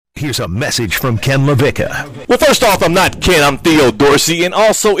Here's a message from Ken Lavicka. Well, first off, I'm not Ken, I'm Theo Dorsey, and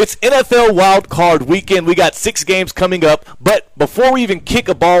also it's NFL Wild Card Weekend. We got 6 games coming up, but before we even kick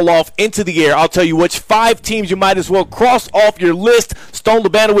a ball off into the air, I'll tell you which 5 teams you might as well cross off your list. Stone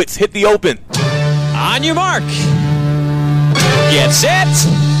Labanowitz, hit the open. On your mark. Get set.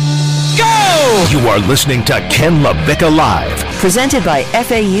 Go! You are listening to Ken Lavicka Live. Presented by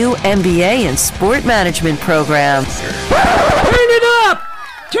FAU MBA and Sport Management Program. Turn it up!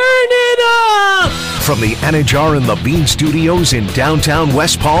 Turn it up! From the Anajar and Levine Studios in downtown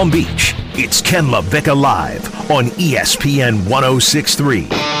West Palm Beach, it's Ken Lavicka Live on ESPN 106.3.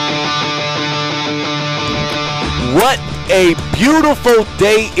 What a beautiful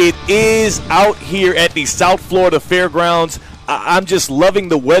day it is out here at the South Florida Fairgrounds. I'm just loving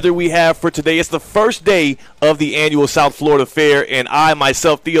the weather we have for today. It's the first day of the annual South Florida Fair, and I,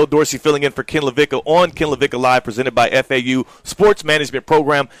 myself, Theo Dorsey, filling in for Ken Lavicka on Ken Lavicka Live, presented by FAU Sports Management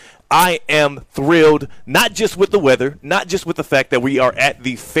Program. I am thrilled, not just with the weather, not just with the fact that we are at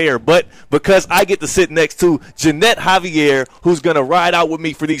the fair, but because I get to sit next to Ginette Javier, who's going to ride out with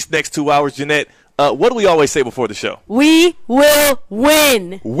me for these next 2 hours. Ginette, what do we always say before the show? We will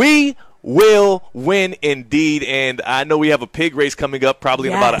win. We will win indeed, and I know we have a pig race coming up probably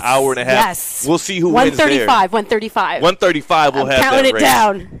in about an hour and a half. Yes. We'll see who wins there. 135. 135 we'll have that counting it race.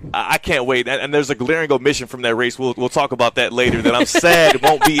 Down. I can't wait, and there's a glaring omission from that race. We'll talk about that later, that I'm sad it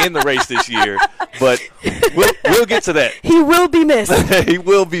won't be in the race this year, but we'll get to that. He will be missed. He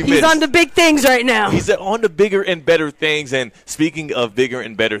will be missed. He's on the big things right now. He's on the bigger and better things, and speaking of bigger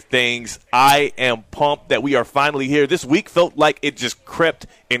and better things, I am pumped that we are finally here. This week felt like it just crept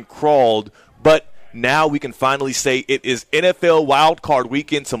and crawled, but now we can finally say it is NFL Wild Card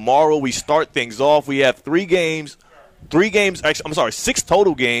Weekend. Tomorrow we start things off. We have 6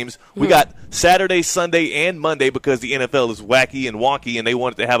 total games. We got Saturday, Sunday, and Monday because the NFL is wacky and wonky, and they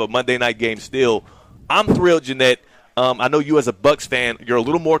wanted to have a Monday night game still. I'm thrilled, Ginette. I know you as a Bucs fan, you're a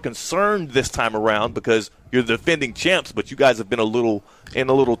little more concerned this time around because you're the defending champs, but you guys have been in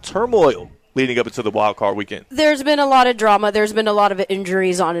a little turmoil leading up into the wild card weekend. There's been a lot of drama. There's been a lot of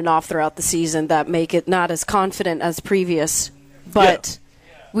injuries on and off throughout the season that make it not as confident as previous. But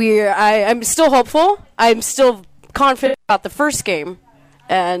I'm still hopeful. I'm still confident about the first game.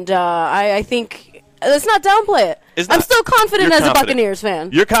 And I think let's not downplay it. I'm still confident as a Buccaneers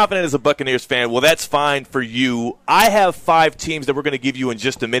fan. You're confident as a Buccaneers fan. Well, that's fine for you. I have 5 teams that we're going to give you in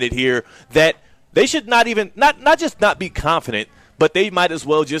just a minute here that they should not just not be confident, but they might as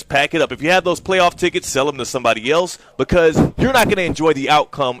well just pack it up. If you have those playoff tickets, sell them to somebody else because you're not going to enjoy the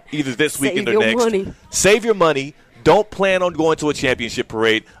outcome either this weekend or next. Save your money. Don't plan on going to a championship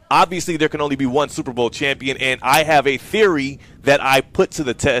parade. Obviously, there can only be one Super Bowl champion, and I have a theory that I put to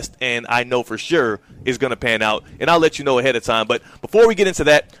the test and I know for sure is going to pan out, and I'll let you know ahead of time. But before we get into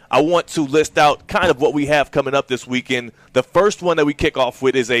that, I want to list out kind of what we have coming up this weekend. The first one that we kick off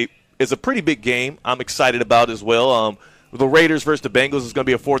with is a pretty big game I'm excited about as well. The Raiders versus the Bengals is going to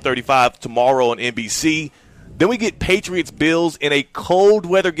be at 4:35 tomorrow on NBC. Then we get Patriots-Bills in a cold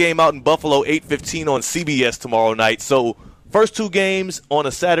weather game out in Buffalo, 8:15 on CBS tomorrow night. So first 2 games on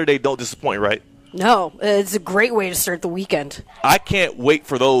a Saturday don't disappoint, right? No, it's a great way to start the weekend. I can't wait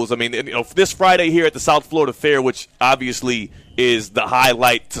for those. I mean, this Friday here at the South Florida Fair, which obviously is the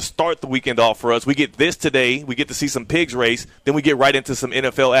highlight to start the weekend off for us. We get this today. We get to see some pigs race. Then we get right into some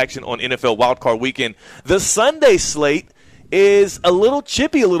NFL action on NFL Wild Card Weekend. The Sunday slate is a little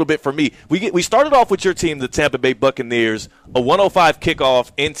chippy a little bit for me. We started off with your team, the Tampa Bay Buccaneers, a 105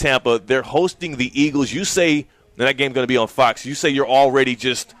 kickoff in Tampa. They're hosting the Eagles. You say, and that game's going to be on Fox, you say you're already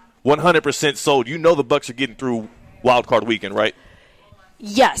just 100% sold. You know the Bucs are getting through Wild Card Weekend, right?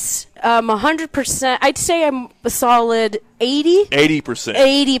 Yes, 100%. I'd say I'm a solid 80. 80%.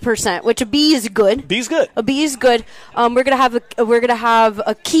 80%, which a B is good. B is good. A B is good. We're gonna have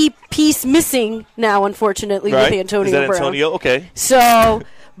a key piece missing now, unfortunately, with Antonio Is that Brown. Antonio? Okay. So,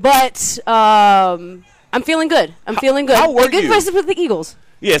 but I'm feeling good. How were good you? places with the Eagles.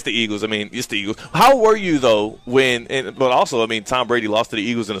 Yeah, it's the Eagles. I mean, it's the Eagles. How were you, though, but also, I mean, Tom Brady lost to the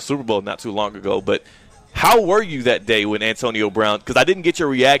Eagles in the Super Bowl not too long ago, but how were you that day when Antonio Brown – because I didn't get your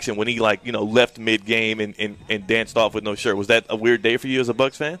reaction when he, left mid-game and danced off with no shirt. Was that a weird day for you as a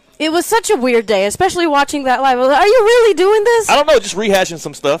Bucs fan? It was such a weird day, especially watching that live. I was like, are you really doing this? I don't know, just rehashing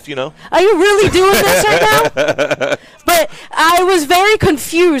some stuff, you know. Are you really doing this right now? But I was very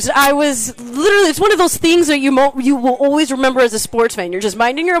confused. I was literally – it's one of those things that you will always remember as a sports fan. You're just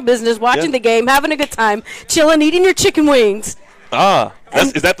minding your own business, watching the game, having a good time, chilling, eating your chicken wings.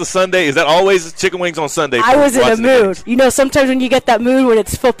 Is that the Sunday? Is that always chicken wings on Sunday? I was in a mood. You know, sometimes when you get that mood when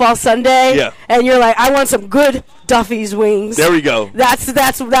it's football Sunday, and you're like, I want some good Duffy's wings. There we go. That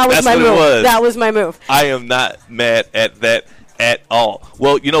was my move. That was my move. I am not mad at that at all.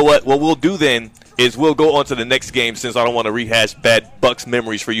 Well, you know what? What we'll do then is we'll go on to the next game, since I don't want to rehash bad Bucks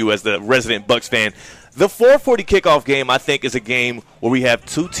memories for you as the resident Bucks fan. The 4:40 kickoff game, I think, is a game where we have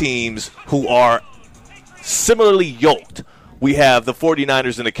two teams who are similarly yoked. We have the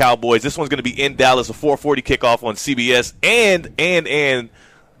 49ers and the Cowboys. This one's going to be in Dallas, a 4:40 kickoff on CBS. And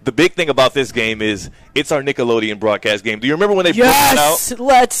the big thing about this game is it's our Nickelodeon broadcast game. Do you remember when they put that out? Yes,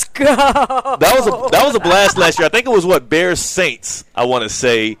 let's go. That was a blast last year. I think it was Bears Saints, I want to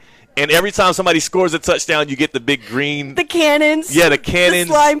say. And every time somebody scores a touchdown, you get the big green. The cannons. Yeah, the cannons.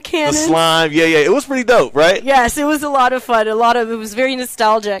 The slime cannons. The slime. Yeah. It was pretty dope, right? Yes, it was a lot of fun. It was very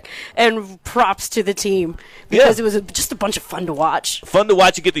nostalgic. And props to the team because it was just a bunch of fun to watch. Fun to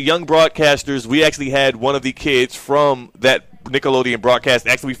watch. You get the young broadcasters. We actually had one of the kids from that Nickelodeon broadcast.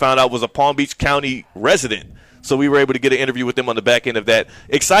 Actually, we found out was a Palm Beach County resident. So we were able to get an interview with them on the back end of that.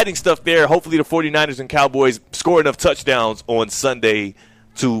 Exciting stuff there. Hopefully the 49ers and Cowboys score enough touchdowns on Sunday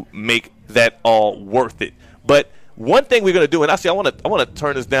to make that all worth it. But one thing we're going to do, and actually I want to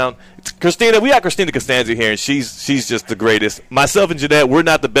turn this down. Christina, we got Christina Costanza here, and she's just the greatest. Myself and Ginette, we're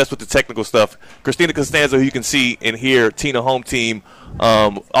not the best with the technical stuff. Christina Costanza, who you can see and hear, Tina Home Team,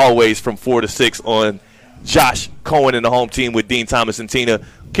 always from 4 to 6 on Josh Cohen and the Home Team with Dean Thomas and Tina.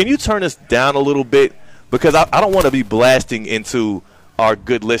 Can you turn us down a little bit? Because I don't want to be blasting into our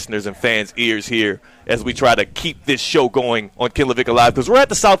good listeners and fans' ears here as we try to keep this show going on Ken Lavicka Live, because we're at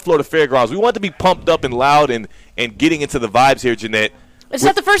the South Florida Fairgrounds. We want to be pumped up and loud and getting into the vibes here, Ginette. It's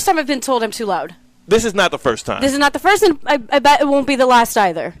not the first time I've been told I'm too loud. This is not the first time. This is not the first, and I bet it won't be the last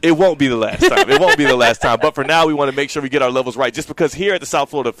either. It won't be the last time. It won't be the last time. But for now, we want to make sure we get our levels right, just because here at the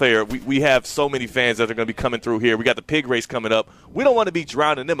South Florida Fair, we have so many fans that are going to be coming through here. We got the pig race coming up. We don't want to be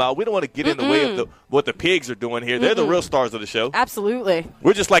drowning them out. We don't want to get in the way of what the pigs are doing here. They're the real stars of the show. Absolutely.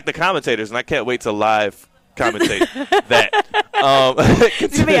 We're just like the commentators, and I can't wait to live commentate that. It's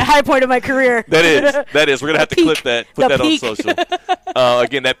going to be a high point of my career. That is. We're going to have to clip that, put that peak. on social.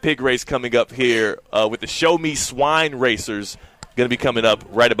 Again, that pig race coming up here with the Show Me Swine Racers going to be coming up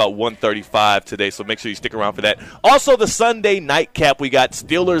right about 1:35 today, so make sure you stick around for that. Also, the Sunday nightcap, we got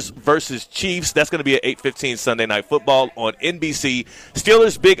Steelers versus Chiefs. That's going to be at 8:15 Sunday Night Football on NBC.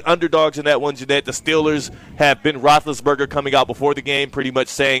 Steelers big underdogs in that one, Ginette. The Steelers have Ben Roethlisberger coming out before the game pretty much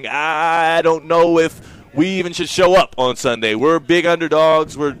saying, I don't know if we even should show up on Sunday. We're big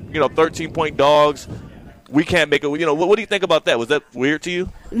underdogs. We're 13-point dogs. We can't make it. What do you think about that? Was that weird to you?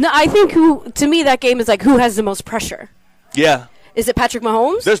 No, I think to me that game is like who has the most pressure. Yeah. Is it Patrick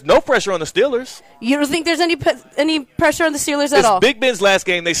Mahomes? There's no pressure on the Steelers. You don't think there's any pressure on the Steelers at all? Big Ben's last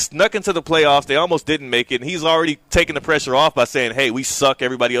game. They snuck into the playoffs. They almost didn't make it, and he's already taken the pressure off by saying, "Hey, we suck.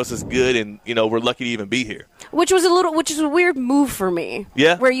 Everybody else is good, and we're lucky to even be here." Which is a weird move for me.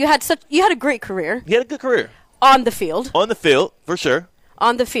 Yeah. Where you had a great career. He had a good career on the field. On the field, for sure.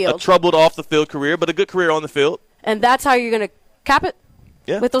 On the field. A troubled off the field career, but a good career on the field. And that's how you're going to cap it?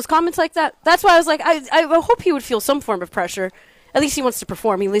 Yeah. With those comments like that? That's why I was like, I hope he would feel some form of pressure. At least he wants to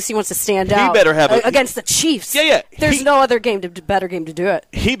perform. At least he wants to stand out. He better have against the Chiefs. Yeah. There's no other better game to do it.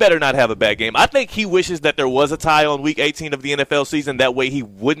 He better not have a bad game. I think he wishes that there was a tie on Week 18 of the NFL season. That way he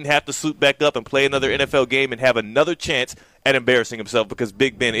wouldn't have to suit back up and play another NFL game and have another chance at embarrassing himself, because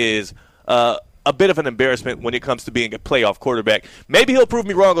Big Ben is a bit of an embarrassment when it comes to being a playoff quarterback. Maybe he'll prove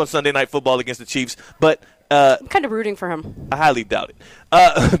me wrong on Sunday Night Football against the Chiefs, but I'm kind of rooting for him. I highly doubt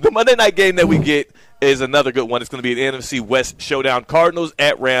it. The Monday night game that we get is another good one. It's going to be an NFC West showdown. Cardinals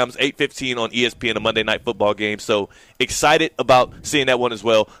at Rams, 8:15 on ESPN, a Monday night football game. So excited about seeing that one as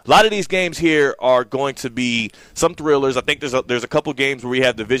well. A lot of these games here are going to be some thrillers. I think there's a couple games where we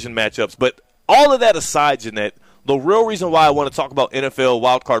have division matchups. But all of that aside, Ginette, the real reason why I want to talk about NFL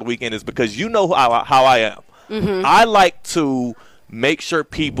Wildcard Weekend is because you know how I am. Mm-hmm. I like to make sure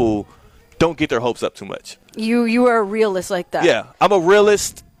people don't get their hopes up too much. You are a realist like that. Yeah, I'm a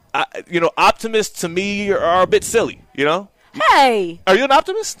realist. Optimists to me are a bit silly, Hey. Are you an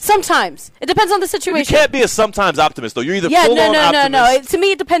optimist? Sometimes. It depends on the situation. You can't be a sometimes optimist, though. You're either full-on optimist. No. To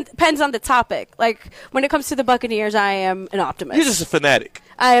me, it depends on the topic. Like, when it comes to the Buccaneers, I am an optimist. You're just a fanatic.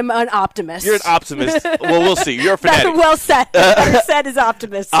 I am an optimist. You're an optimist. Well, we'll see. You're a fanatic. Well said. Better said is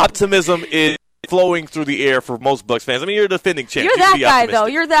optimist. Optimism is flowing through the air for most Bucs fans. I mean, you're a defending champ. You're You can that be guy, optimistic. though.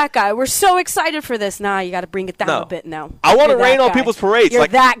 You're that guy. We're so excited for this. Nah, you got to bring it down a bit now. I want to You're rain that on guy. people's parades. You're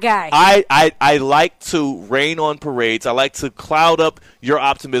like that guy. I like to rain on parades. I like to cloud up your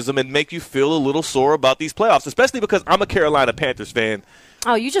optimism and make you feel a little sore about these playoffs, especially because I'm a Carolina Panthers fan.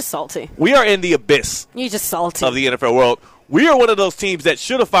 Oh, you just salty. We are in the abyss You just salty. of the NFL world. We are one of those teams that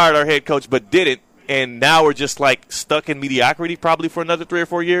should have fired our head coach but didn't, and now we're just like stuck in mediocrity probably for another 3 or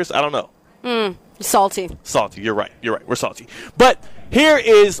 4 years. I don't know. Salty. Salty. You're right. We're salty. But here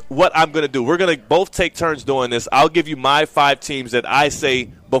is what I'm going to do. We're going to both take turns doing this. I'll give you my 5 teams that I say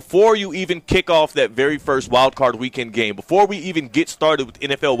before you even kick off that very first Wild Card Weekend game, before we even get started with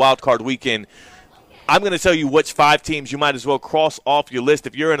NFL Wild Card Weekend, I'm going to tell you which 5 teams you might as well cross off your list.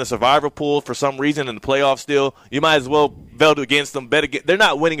 If you're in a survivor pool for some reason in the playoffs still, you might as well vote against them. They're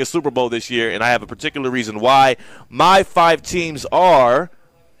not winning a Super Bowl this year, and I have a particular reason why. My 5 teams are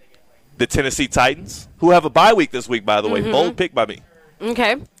the Tennessee Titans, who have a bye week this week, by the way. Bold pick by me.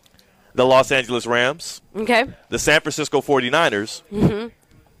 Okay. The Los Angeles Rams. Okay. The San Francisco 49ers.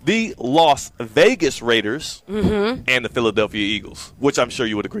 The Las Vegas Raiders. And the Philadelphia Eagles, which I'm sure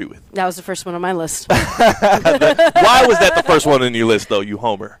you would agree with. That was the first one on my list. Why was that the first one on your list, though, you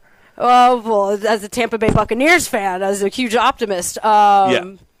homer? Oh, well, as a Tampa Bay Buccaneers fan, as a huge optimist,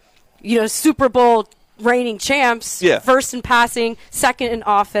 Super Bowl reigning champs, first in passing, second in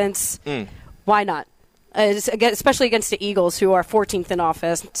offense. Why not? Especially against the Eagles, who are 14th in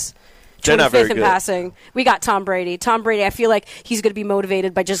offense, They're not very 25th in good. passing. We got Tom Brady. Tom Brady, I feel like he's going to be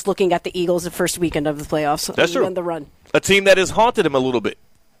motivated by just looking at the Eagles the first weekend of the playoffs. That's true. And the run. A team that has haunted him a little bit.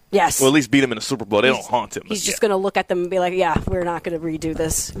 Yes. Well, at least beat him in the Super Bowl. They don't haunt him. He's just going to look at them and be like, yeah, we're not going to redo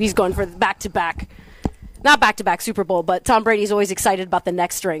this. He's going for back-to-back. Not back-to-back Super Bowl, but Tom Brady's always excited about the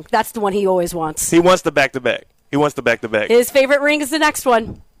next ring. That's the one he always wants. He wants the back-to-back. His favorite ring is the next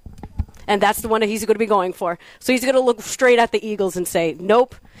one. And that's the one that he's going to be going for. So he's going to look straight at the Eagles and say,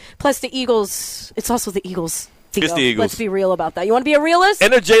 nope. Plus the Eagles, it's also the Eagles. It's the Eagles. Let's be real about that. You want to be a realist?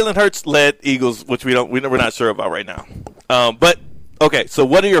 And they're Jalen Hurts-led Eagles, which we're not sure about right now. But, okay, so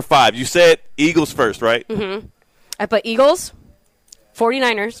what are your 5? You said Eagles first, right? I put Eagles,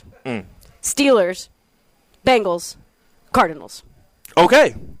 49ers, Steelers, Bengals, Cardinals.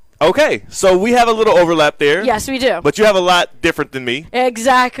 Okay, so we have a little overlap there. Yes, we do. But you have a lot different than me.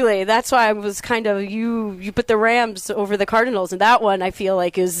 Exactly. That's why I was kind of you put the Rams over the Cardinals, and that one I feel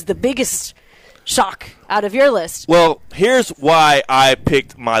like is the biggest shock out of your list. Well, here's why I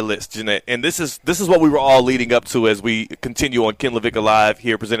picked my list, Ginette, and this is what we were all leading up to as we continue on Ken Lavicka Live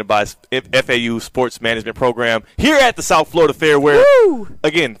here, presented by FAU Sports Management Program here at the South Florida Fair, where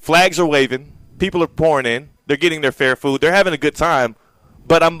again flags are waving, people are pouring in, they're getting their fair food, they're having a good time.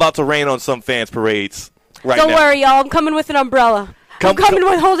 But I'm about to rain on some fans' parades right now. Don't worry, y'all. I'm coming with an umbrella. I'm coming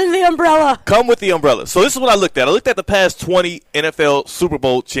with holding the umbrella. Come with the umbrella. So this is what I looked at. I looked at the past 20 NFL Super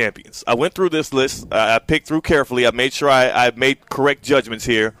Bowl champions. I went through this list. I picked through carefully. I made sure I made correct judgments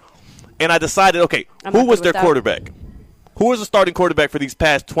here. And I decided, okay, who was their quarterback? Who was the starting quarterback for these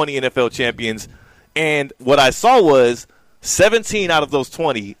past 20 NFL champions? And what I saw was 17 out of those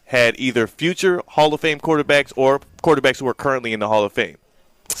 20 had either future Hall of Fame quarterbacks or quarterbacks who are currently in the Hall of Fame.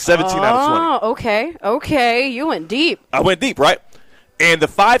 17 out of 20. Oh, okay. You went deep. I went deep, right? And the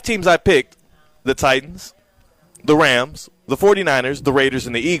 5 teams I picked, the Titans, the Rams, the 49ers, the Raiders,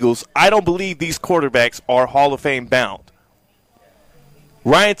 and the Eagles, I don't believe these quarterbacks are Hall of Fame bound.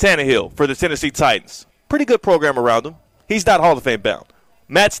 Ryan Tannehill for the Tennessee Titans. Pretty good program around him. He's not Hall of Fame bound.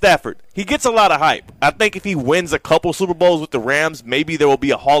 Matt Stafford, he gets a lot of hype. I think if he wins a couple Super Bowls with the Rams, maybe there will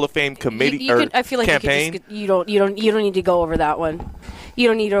be a Hall of Fame committee I feel like campaign. You don't need to go over that one. You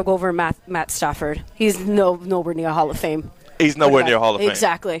don't need to go over Matt Stafford. He's nowhere near Hall of Fame. He's nowhere near Hall of Fame.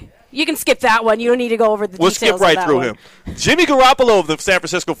 Exactly. You can skip that one. You don't need to go over the We'll details skip right of that through one. him. Jimmy Garoppolo of the San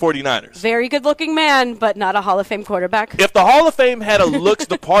Francisco 49ers. Very good-looking man, but not a Hall of Fame quarterback. If the Hall of Fame had a looks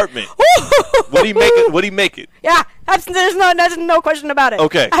department, would he make it? Yeah, there's no question about it.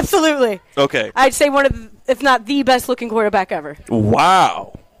 Okay. Absolutely. Okay. I'd say one of, if not the best-looking quarterback ever.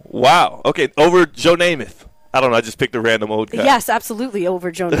 Wow. Okay, over Joe Namath. I don't know. I just picked a random old guy. Yes, absolutely,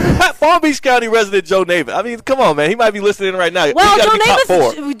 over Joe Namath. Palm Beach County resident Joe Namath. I mean, come on, man. He might be listening right now. Well,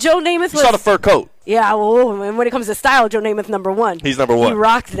 Joe Namath was. Saw the fur coat. Yeah, well, and when it comes to style, Joe Namath number 1. He's number 1. He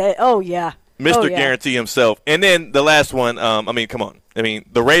rocked it. Oh, yeah. Mr. Guarantee himself. And then the last one, come on.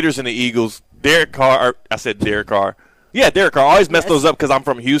 The Raiders and the Eagles, Derek Carr. I said Derek Carr. Yeah, Derek Carr. I always mess those up because I'm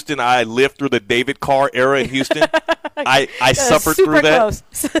from Houston. I lived through the David Carr era in Houston. I suffered through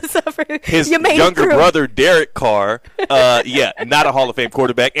that. His younger brother, Derek Carr, not a Hall of Fame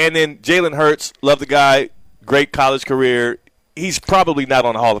quarterback. And then Jalen Hurts, love the guy, great college career. he's probably not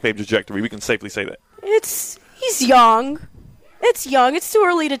on a Hall of Fame trajectory. We can safely say that. He's young. It's young. It's too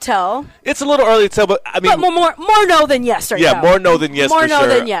early to tell. It's a little early to tell, but I mean, but more no than yes right now. Yeah, more no than yes. More for no sure.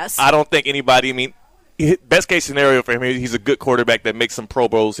 than yes. I don't think anybody. I mean, best case scenario for him, he's a good quarterback that makes some Pro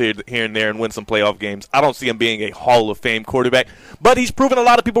Bowls here and there and wins some playoff games. I don't see him being a Hall of Fame quarterback, but he's proven a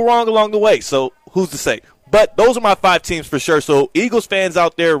lot of people wrong along the way. So who's to say? But those are my 5 teams for sure. So Eagles fans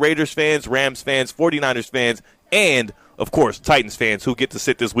out there, Raiders fans, Rams fans, 49ers fans, and, of course, Titans fans who get to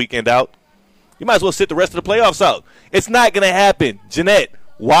sit this weekend out. You might as well sit the rest of the playoffs out. It's not going to happen. Ginette,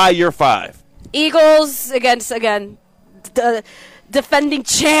 why you're 5? Eagles against, the defending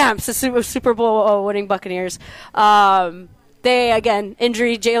champs, the Super Bowl winning Buccaneers. They, again,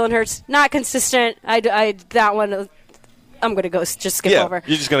 injury, Jalen Hurts, not consistent. That one, I'm going to go just skip over.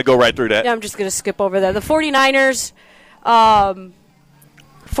 You're just going to go right through that. Yeah, I'm just going to skip over that. The 49ers,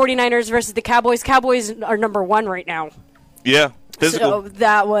 49ers versus the Cowboys. Cowboys are number 1 right now. Yeah, physical. So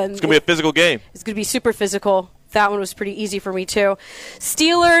that one. It's going to be a physical game. It's going to be super physical. That one was pretty easy for me, too.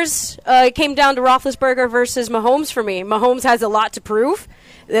 Steelers, it came down to Roethlisberger versus Mahomes for me. Mahomes has a lot to prove.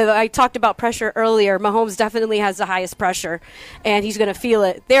 I talked about pressure earlier. Mahomes definitely has the highest pressure, and he's going to feel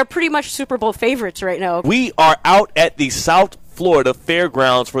it. They're pretty much Super Bowl favorites right now. We are out at the South Florida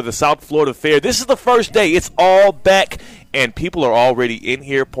Fairgrounds for the South Florida Fair. This is the first day. It's all back, and people are already in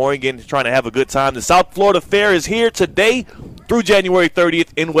here pouring in, trying to have a good time. The South Florida Fair is here today through January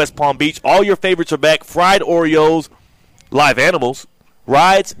 30th in West Palm Beach. All your favorites are back. Fried Oreos, live animals,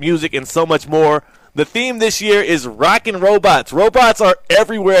 rides, music, and so much more. The theme this year is rockin' robots. Robots are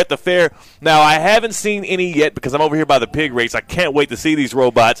everywhere at the fair. Now, I haven't seen any yet because I'm over here by the pig race. I can't wait to see these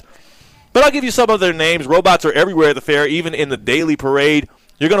robots. But I'll give you some of their names. Robots are everywhere at the fair, even in the daily parade.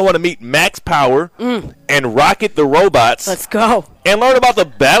 You're going to want to meet Max Power and Rocket the Robots. Let's go. And learn about the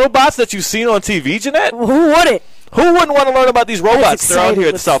battle bots that you've seen on TV, Ginette. Who wouldn't? Who wouldn't want to learn about these robots? They're out here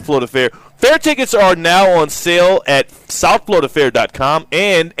at the South Florida Fair. Fair tickets are now on sale at southfloridafair.com,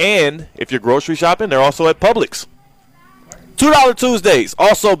 and if you're grocery shopping, they're also at Publix. $2 Tuesdays,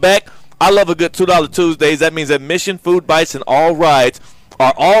 also back. I love a good $2 Tuesdays. That means admission, food bites, and all rides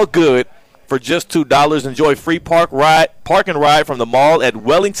are all good for just $2. Enjoy free park and ride from the mall at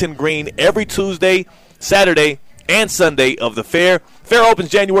Wellington Green every Tuesday, Saturday, and Sunday of the fair. Fair opens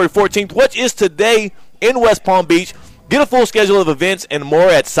January 14th, which is today in West Palm Beach. Get a full schedule of events and more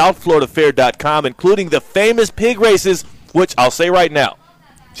at southfloridafair.com, including the famous pig races, which I'll say right now,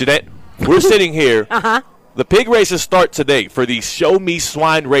 Ginette, we're sitting here. The pig races start today for the Show Me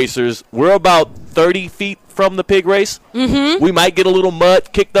Swine racers. We're about 30 feet from the pig race. We might get a little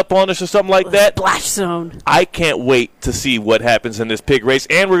mud kicked up on us or something like that. Splash zone. I can't wait to see what happens in this pig race.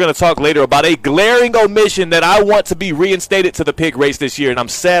 And we're going to talk later about a glaring omission that I want to be reinstated to the pig race this year. And I'm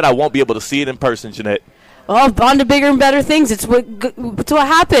sad I won't be able to see it in person, Ginette. Oh, on to bigger and better things. It's what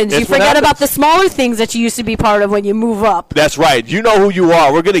happens. You forget about the smaller things that you used to be part of when you move up. That's right. You know who you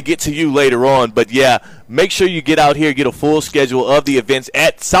are. We're going to get to you later on. But, yeah, make sure you get out here, get a full schedule of the events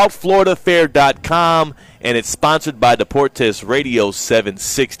at southfloridafair.com. And it's sponsored by Deportes Radio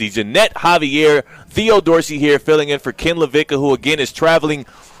 760. Ginette, Javier, Theo Dorsey here filling in for Ken Lavicka, who, again, is traveling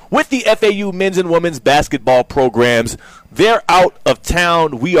with the FAU men's and women's basketball programs. They're out of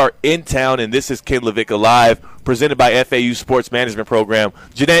town. We are in town, and this is Ken Lavicka Live, presented by FAU Sports Management Program.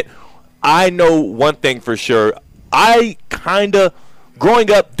 Ginette, I know one thing for sure. I kind of, growing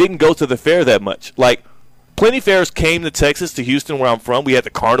up, didn't go to the fair that much. Like, plenty fairs came to Texas, to Houston, where I'm from. We had the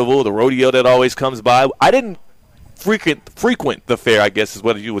carnival, the rodeo that always comes by. I didn't frequent the fair, I guess is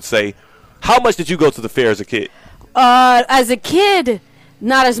what you would say. How much did you go to the fair as a kid? As a kid,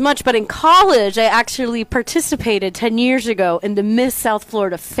 not as much, but in college, I actually participated 10 years ago in the Miss South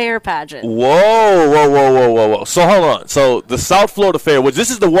Florida Fair pageant. Whoa. So, hold on. So, the South Florida Fair, this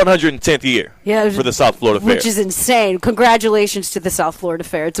is the 110th year for the South Florida Fair. Which is insane. Congratulations to the South Florida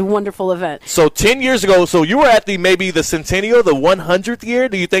Fair. It's a wonderful event. So, 10 years ago, so you were at maybe the centennial, the 100th year?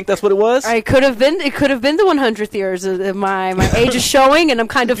 Do you think that's what it was? It could have been the 100th years. My age is showing, and I'm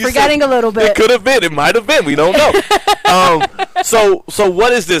kind of forgetting a little bit. It could have been. It might have been. We don't know. So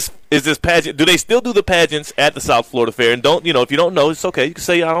what is this? Is this pageant? Do they still do the pageants at the South Florida Fair? And if you don't know, it's okay. You can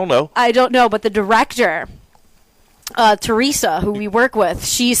say I don't know. I don't know, but the director, Teresa, who we work with,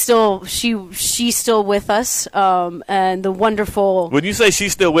 she's still with us. And the wonderful. When you say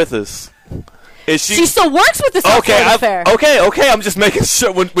she's still with us, is she? She still works with the South Florida Fair. Okay. I'm just making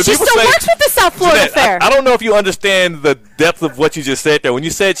sure. When she still works with the South Florida Fair. I don't know if you understand the depth of what you just said there. When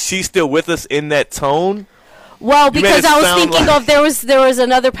you said she's still with us in that tone. Well, because I was thinking like... there was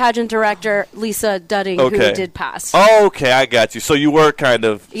another pageant director, Lisa Dudding, who did pass. Oh, okay, I got you. So you were kind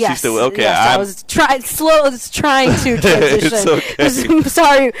of okay. Yes, I was trying to transition. It's okay. I'm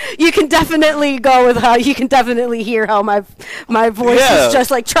sorry. You can definitely go with how you can definitely hear how my voice is just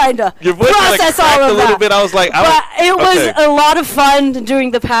like trying to process all of a little bit. I was like, it was a lot of fun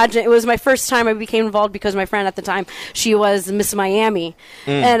doing the pageant. It was my first time I became involved because my friend at the time, she was Miss Miami,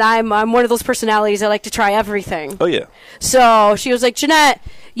 and I'm one of those personalities that like to try everything. Oh yeah. So she was like, Ginette,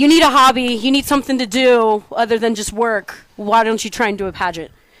 you need a hobby. You need something to do other than just work. Why don't you try and do a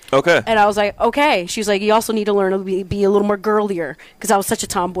pageant? Okay. And I was like, okay. She was like, you also need to learn to be a little more girlier because I was such a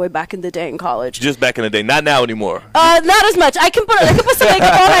tomboy back in the day in college. Just back in the day, not now anymore. Not as much. I can put some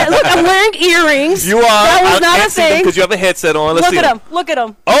makeup on. Look, I'm wearing earrings. You are. That was not a thing because you have a headset on. Look at them. Look at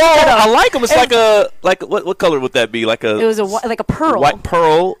them. Oh, I like them. It's like what color would that be? Like a. It was like a pearl. White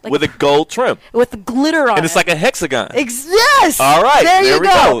pearl like with a gold trim. With the glitter on it. And it's like a hexagon. Yes. All right. There we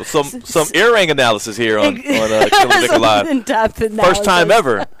go. Some earring analysis here on Lavicka Live. In-depth analysis. First time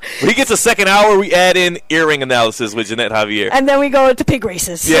ever. When he gets a second hour, we add in earring analysis with Ginette Javier. And then we go into pig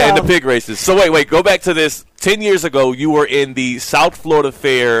races. Yeah, into pig races. So wait, go back to this. 10 years ago, you were in the South Florida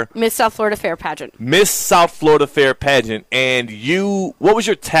Fair. Miss South Florida Fair pageant. Miss South Florida Fair pageant. And what was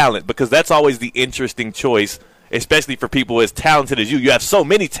your talent? Because that's always the interesting choice, especially for people as talented as you. You have so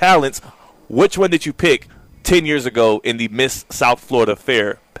many talents. Which one did you pick 10 years ago in the Miss South Florida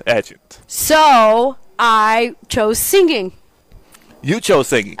Fair pageant? So I chose singing. You chose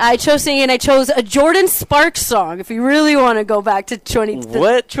singing. I chose singing. I chose a Jordan Sparks song. If you really want to go back to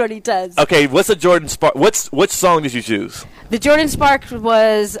 2010s. Okay, what's a Jordan Sparks? Which song did you choose? The Jordan Sparks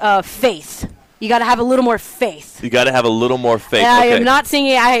was Faith. You got to have a little more faith. You got to have a little more faith. I am not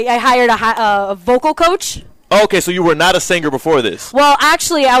singing. I hired a vocal coach. Okay, so you were not a singer before this. Well,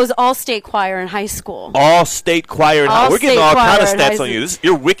 actually, I was all-state choir in high school. All-state choir in high school. We're getting all kind of stats on you.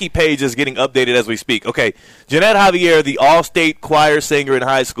 Your wiki page is getting updated as we speak. Okay, Ginette Javier, the all-state choir singer in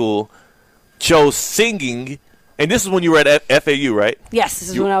high school, chose singing, and this is when you were at FAU, right? Yes, this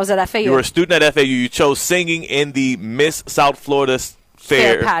is when I was at FAU. You were a student at FAU. You chose singing in the Miss South Florida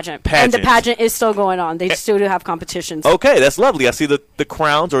Fair pageant. And the pageant is still going on. They still do have competitions. Okay, that's lovely. I see the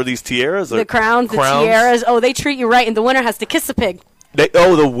crowns or these tiaras. Or the crowns, the tiaras. Oh, they treat you right, and the winner has to kiss a pig.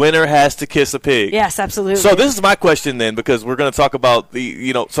 The winner has to kiss a pig. Yes, absolutely. So this is my question then, because we're going to talk about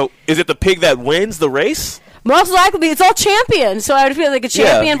so is it the pig that wins the race? Most likely, it's all champion. So I would feel like a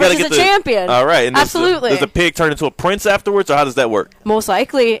champion versus a champion. All right. And absolutely. Does the pig turn into a prince afterwards, or how does that work? Most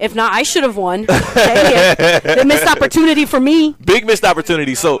likely. If not, I should have won. The missed opportunity for me. Big missed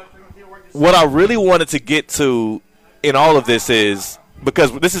opportunity. So what I really wanted to get to in all of this is,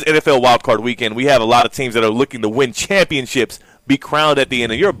 because this is NFL Wildcard Weekend, we have a lot of teams that are looking to win championships, be crowned at the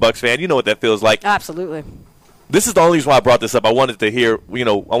end. And you're a Bucs fan. You know what that feels like. Absolutely. This is the only reason why I brought this up. I wanted to hear,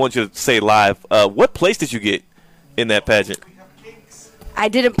 I want you to say live, what place did you get in that pageant? I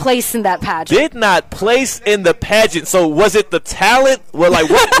didn't place in that pageant. Did not place in the pageant. So was it the talent? Well, like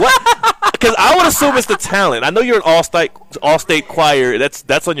what? Because I would assume it's the talent. I know you're an all-state choir.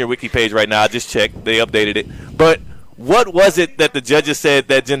 That's on your wiki page right now. I just checked. They updated it. But what was it that the judges said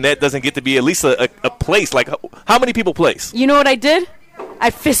that Ginette doesn't get to be at least a place? Like, how many people place? You know what I did? I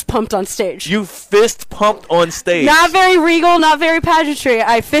fist pumped on stage. You fist pumped on stage? Not very regal, not very pageantry.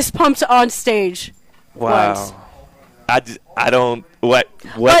 I fist pumped on stage. Wow. Once. I don't. What?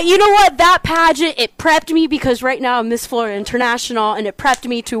 But you know what? That pageant, it prepped me because right now I'm Miss Florida International, and it prepped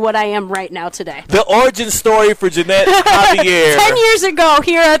me to what I am right now today. The origin story for Ginette Javier. 10 years ago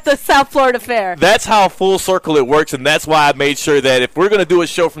here at the South Florida Fair. That's how full circle it works, and that's why I made sure that if we're going to do a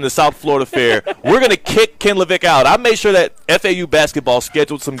show from the South Florida Fair, we're going to kick Ken Lavicka out. I made sure that FAU basketball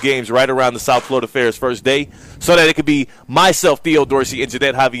scheduled some games right around the South Florida Fair's first day so that it could be myself, Theo, Dorsey, and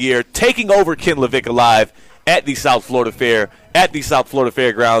Ginette Javier taking over Ken Lavicka live at the South Florida Fair, at the South Florida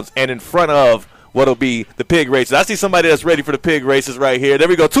Fairgrounds, and in front of what'll be the pig races. I see somebody that's ready for the pig races right here. There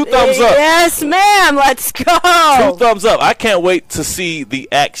we go. 2 thumbs up. Yes, ma'am. Let's go. 2 thumbs up. I can't wait to see the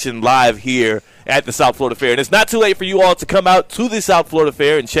action live here at the South Florida Fair. And it's not too late for you all to come out to the South Florida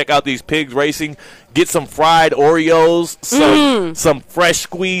Fair and check out these pigs racing. Get some fried Oreos, some fresh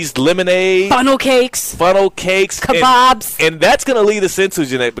squeezed lemonade. Funnel cakes. Kebabs. And that's going to lead us into,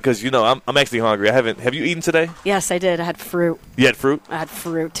 Ginette, because, I'm actually hungry. Have you eaten today? Yes, I did. I had fruit. You had fruit? I had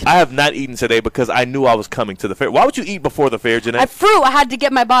fruit. I have not eaten today because I knew I was coming to the fair. Why would you eat before the fair, Ginette? I had fruit. I had to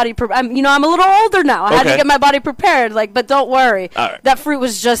get my body I'm a little older now. I had to get my body prepared. But don't worry. All right. That fruit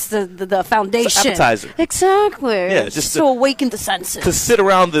was just the foundation. It's an appetizer. Exactly. Yeah, just to awaken the senses. To sit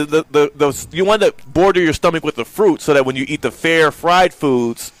around you wanted border your stomach with the fruit so that when you eat the fair fried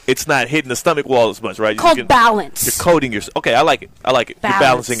foods, it's not hitting the stomach wall as much, right? Called balance. You're coating your. Okay, I like it. Balance. You're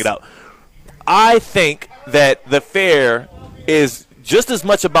balancing it out. I think that the fair is just as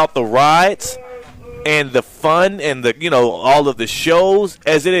much about the rides and the fun and the all of the shows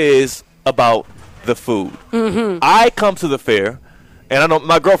as it is about the food. Mm-hmm. I come to the fair, and I know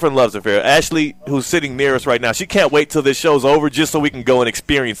my girlfriend loves the fair. Ashley, who's sitting near us right now, she can't wait till this show's over just so we can go and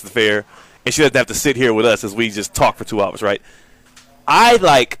experience the fair, and she doesn't have to sit here with us as we just talk for 2 hours, right? I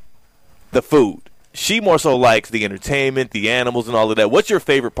like the food. She more so likes the entertainment, the animals, and all of that. What's your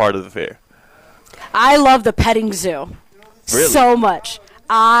favorite part of the fair? I love the petting zoo. Really? So much.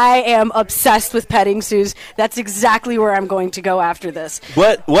 I am obsessed with petting zoos. That's exactly where I'm going to go after this.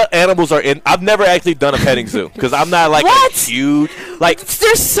 What animals are in? I've never actually done a petting zoo because I'm not like a huge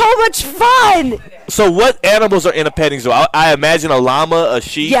They're so much fun. So what animals are in a petting zoo? I imagine a llama, a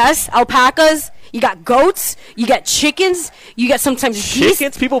sheep. Yes, alpacas. You got goats. You got chickens. You got sometimes geese.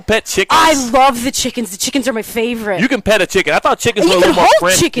 Chickens? People pet chickens? I love the chickens. The chickens are my favorite. You can pet a chicken. I thought chickens were a little more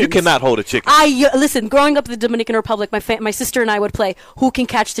friendly. You cannot hold a chicken. Listen, growing up in the Dominican Republic, my sister and I would play who can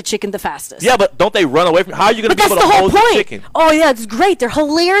catch the chicken the fastest. Yeah, but don't they run away from? How are you going to be able to hold the chicken? Oh, yeah, it's great. They're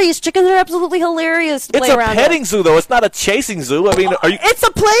hilarious. Chickens are absolutely hilarious to play around with. It's a petting zoo, though. It's not a chasing zoo. I mean, it's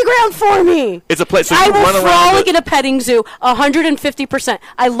a playground for me. It's a place. So I will frolic in a petting zoo 150%.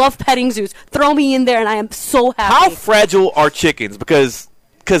 I love petting zoos. Throw me in there, and I am so happy. How fragile are chickens? Because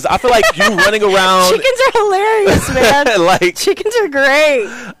I feel like you running around. Chickens are hilarious, man. Chickens are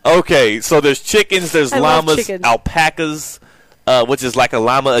great. Okay, so there's chickens, there's llamas, alpacas, which is like a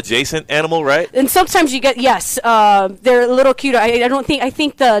llama adjacent animal, right? And sometimes you get they're a little cute. I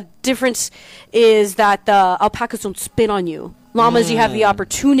think the difference is that the alpacas don't spit on you. Llamas, you have the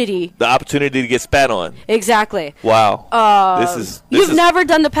opportunity. The opportunity to get spat on. Exactly. Wow. You've never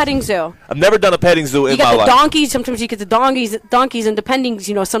done the petting zoo. I've never done a petting zoo in my life. You get the donkeys. Sometimes you get the donkeys, and depending,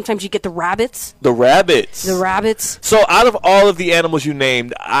 sometimes you get the rabbits. The rabbits. So out of all of the animals you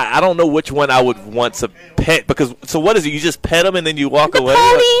named, I don't know which one I would want to pet. So what is it? You just pet them and then you walk away?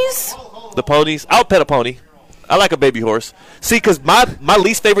 The ponies? I'll pet a pony. I like a baby horse. See, because my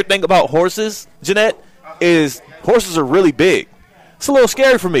least favorite thing about horses, Ginette, is horses are really big. It's a little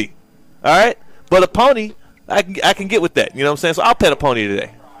scary for me. All right? But a pony, I can get with that. You know what I'm saying? So I'll pet a pony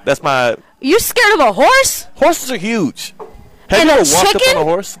today. That's my... You're scared of a horse? Horses are huge. Have you ever walked up on a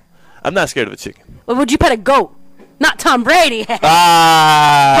horse? I'm not scared of a chicken. Well, would you pet a goat? Not Tom Brady. This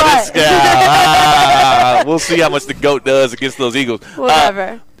guy. We'll see how much the goat does against those Eagles.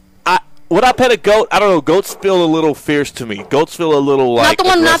 Whatever. Would I pet a goat? I don't know. Goats feel a little fierce to me. Goats feel a little like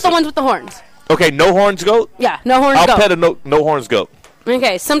Not the ones with the horns. Okay, no horns goat? Yeah, no horns goat. I'll pet a no horns goat.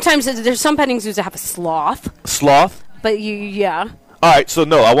 Okay, sometimes there's some petting zoos that have a sloth. Sloth? But yeah. All right, so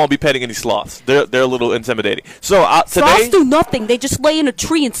no, I won't be petting any sloths. They're a little intimidating. So today, sloths do nothing. They just lay in a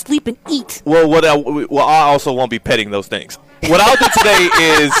tree and sleep and eat. Well, I also won't be petting those things. What I'll do today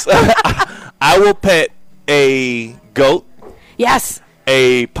is I will pet a goat. Yes.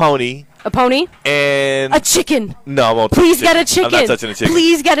 A pony. A pony? And a chicken. No, I won't. Please get a chicken. I'm not touching a chicken.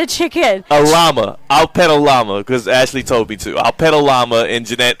 Please get a chicken. A llama. I'll pet a llama because Ashley told me to. I'll pet a llama, and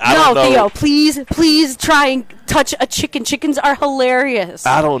Ginette, I don't know. No, Theo, please try and touch a chicken. Chickens are hilarious.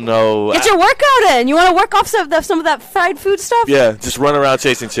 I don't know. Get your workout in. You want to work off some of that fried food stuff? Yeah, just run around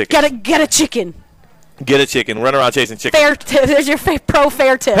chasing chickens. Get a chicken. Get a chicken. Run around chasing chicken. There's your pro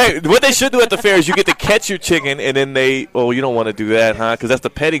fair tip. Hey, what they should do at the fair is you get to catch your chicken, and then you don't want to do that, huh? Because that's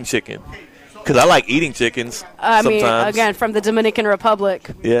the petting chicken. Because I like eating chickens. I mean, again, from the Dominican Republic.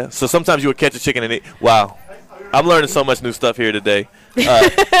 Yeah, so sometimes you would catch a chicken and eat. Wow. I'm learning so much new stuff here today.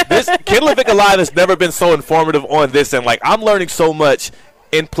 Ken Lavicka Live has never been so informative on this, and I'm learning so much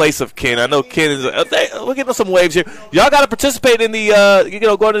in place of Ken. I know Ken is. We're getting some waves here. Y'all got to participate in the.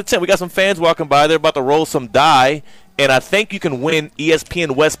 Going to the tent. We got some fans walking by. They're about to roll some die. And I think you can win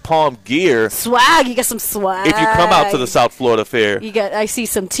ESPN West Palm gear. Swag. You got some swag. If you come out to the South Florida Fair. I see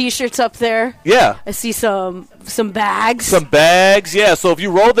some T-shirts up there. Yeah. I see some bags. Some bags, yeah. So if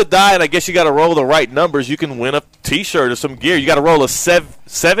you roll the die, and I guess you got to roll the right numbers, you can win a T-shirt or some gear. You got to roll a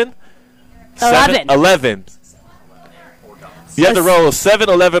 7? 11. You have to roll a 7,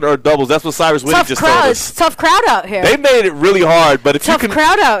 11, or doubles. That's what Cyrus Whitty just told us. Tough crowd out here. They made it really hard, but if you can... Tough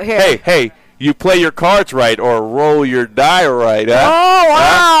crowd out here. Hey. You play your cards right or roll your die right. Huh? Oh,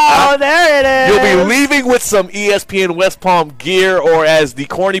 wow. There it is. You'll be leaving with some ESPN West Palm gear, or as the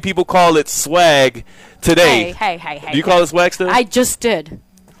corny people call it, swag, today. Hey. Do you call it swag still? I just did.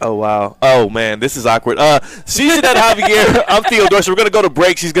 Oh, wow. Oh, man, this is awkward. She's Ginette Javier. I'm Theo Dorsey. We're going to go to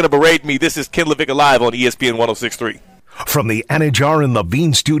break. She's going to berate me. This is Ken Lavicka Live on ESPN 106.3. From the Anajar and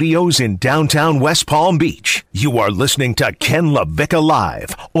Levine Studios in downtown West Palm Beach, you are listening to Ken Lavicka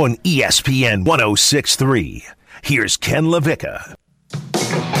Live on ESPN 106.3. Here's Ken Lavicka.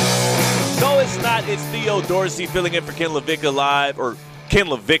 No, it's not. It's Theo Dorsey filling in for Ken Lavicka Live, or Ken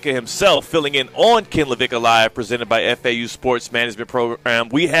Lavicka himself filling in on Ken Lavicka Live, presented by FAU Sports Management Program.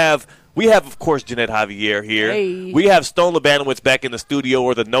 We have, of course, Ginette Javier here. Hey. We have Stone Labanowitz back in the studio,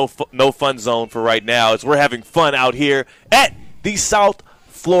 or the no fun zone for right now, as we're having fun out here at the South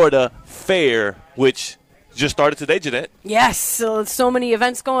Florida Fair, which just started today, Ginette. Yes, so many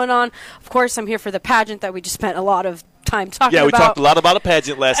events going on. Of course, I'm here for the pageant that we just spent a lot of time talking about. Yeah, we talked a lot about a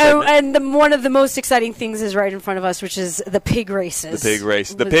pageant last segment. And one of the most exciting things is right in front of us, which is the pig races. The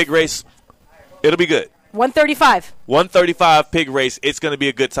pig race, it'll be good. 135 pig race. It's going to be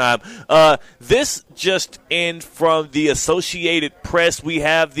a good time. This just in from the Associated Press. We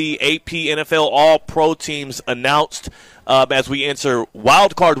have the AP NFL All-Pro teams announced as we enter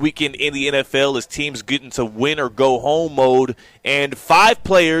Wild Card Weekend in the NFL, as teams get into win or go home mode. And 5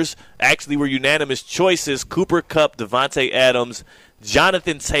 players actually were unanimous choices: Cooper Kupp, Devontae Adams,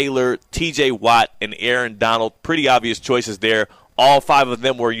 Jonathan Taylor, TJ Watt, and Aaron Donald. Pretty obvious choices there. All 5 of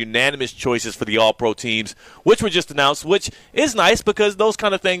them were unanimous choices for the All-Pro teams, which were just announced, which is nice because those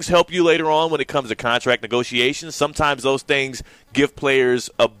kind of things help you later on when it comes to contract negotiations. Sometimes those things give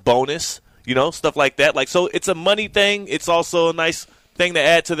players a bonus, stuff like that. So it's a money thing. It's also a nice thing to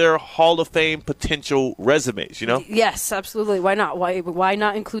add to their Hall of Fame potential resumes, Yes, absolutely. Why not? Why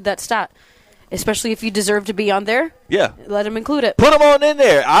not include that stat? Especially if you deserve to be on there. Yeah. Let them include it. Put them on in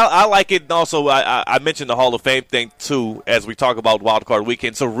there. I like it. And also, I mentioned the Hall of Fame thing, too, as we talk about Wild Card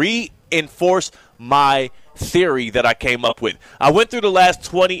Weekend. So reinforce my theory that I came up with. I went through the last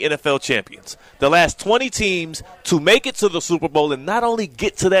 20 NFL champions, the last 20 teams to make it to the Super Bowl and not only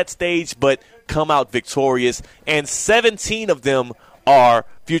get to that stage, but come out victorious. And 17 of them are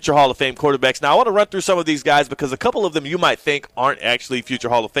future Hall of Fame quarterbacks. Now, I want to run through some of these guys because a couple of them you might think aren't actually future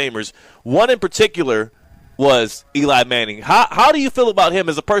Hall of Famers. One in particular was Eli Manning. How do you feel about him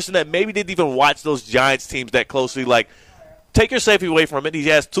as a person that maybe didn't even watch those Giants teams that closely? Like, take your safety away from it. He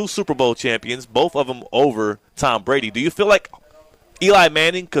has 2 Super Bowl champions, both of them over Tom Brady. Do you feel like Eli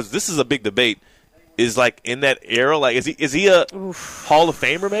Manning, because this is a big debate, is like in that era? Like, is he a Hall of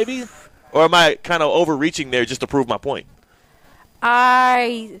Famer maybe? Or am I kind of overreaching there just to prove my point?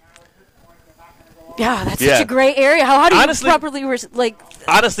 That's such a gray area. How do you properly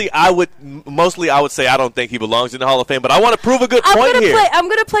Honestly, I would say I don't think he belongs in the Hall of Fame, but I want to prove a good point here. I'm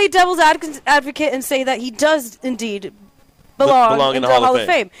going to play devil's advocate and say that he does indeed belong in the Hall of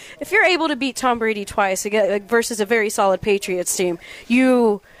Fame. If you're able to beat Tom Brady twice again, versus a very solid Patriots team,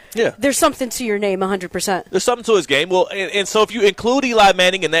 there's something to your name 100%. There's something to his game. Well, and so if you include Eli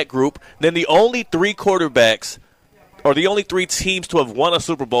Manning in that group, then the only 3 quarterbacks or the only 3 teams to have won a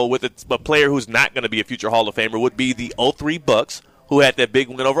Super Bowl with a player who's not going to be a future Hall of Famer would be the 03 Bucks, who had that big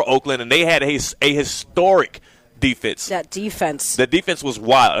win over Oakland, and they had a historic defense. That defense was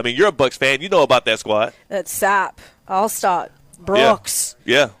wild. I mean, you're a Bucks fan. You know about that squad. That's Sapp, Allstott, Brooks.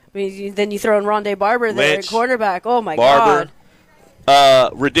 Yeah. I mean, then you throw in Rondé Barber there at quarterback. Oh, my God.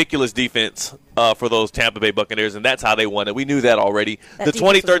 God. Ridiculous defense for those Tampa Bay Buccaneers, and that's how they won it. We knew that already. The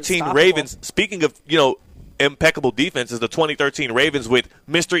 2013 Ravens, speaking of, impeccable defenses, the 2013 Ravens with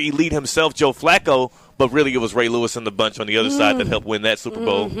Mr. Elite himself, Joe Flacco, but really it was Ray Lewis and the bunch on the other side that helped win that Super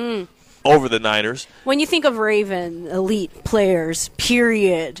Bowl over the Niners. When you think of Raven elite players,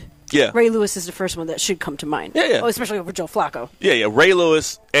 period, Ray Lewis is the first one that should come to mind. Yeah. Oh, especially over Joe Flacco. Yeah. Ray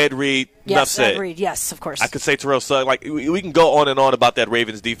Lewis, Ed Reed, enough said. Ed Reed, yes, of course. I could say Terrell Suggs. Like, we can go on and on about that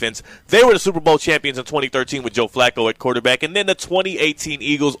Ravens defense. They were the Super Bowl champions in 2013 with Joe Flacco at quarterback. And then the 2018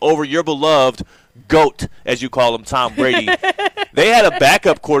 Eagles over your beloved GOAT, as you call him, Tom Brady. They had a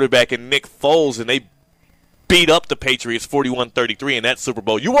backup quarterback in Nick Foles, and they beat up the Patriots 41-33 in that Super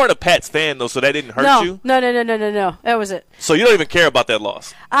Bowl. You weren't a Pats fan, though, so that didn't hurt you? No. That was it. So you don't even care about that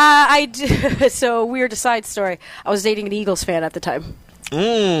loss? I do. So, weird side story. I was dating an Eagles fan at the time.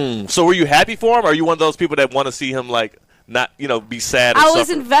 So were you happy for him, or are you one of those people that want to see him, like, not, be sad or I was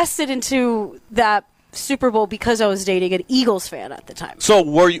suffer? invested into that Super Bowl because I was dating an Eagles fan at the time. So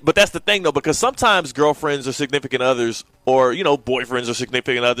were you? But that's the thing, though, because sometimes girlfriends or significant others or, boyfriends or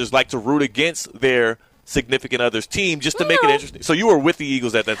significant others like to root against their significant other's team just to make it interesting. So you were with the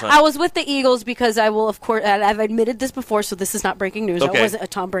Eagles at that time? I was with the Eagles because I will, of course, I've admitted this before, so this is not breaking news. Okay. I wasn't a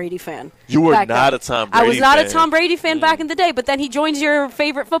Tom Brady fan. You were not a Tom Brady fan. I was not a Tom Brady fan back in the day, but then he joins your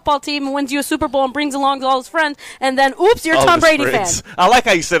favorite football team and wins you a Super Bowl and brings along all his friends, and then, oops, you're a Tom Brady fan. I like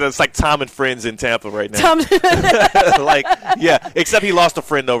how you said it. It's like Tom and Friends in Tampa right now. Tom Except he lost a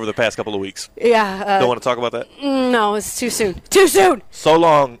friend over the past couple of weeks. Yeah. Don't want to talk about that? No, it's too soon. Too soon! So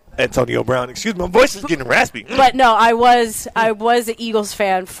long, Antonio Brown. Excuse me, my voice is getting raspy. But no, I was an Eagles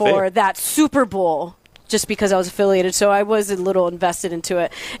fan for that Super Bowl just because I was affiliated, so I was a little invested into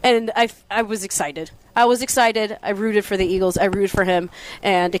it. And I was excited. I rooted for the Eagles. I rooted for him,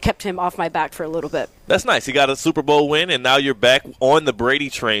 and it kept him off my back for a little bit. That's nice. You got a Super Bowl win, and now you're back on the Brady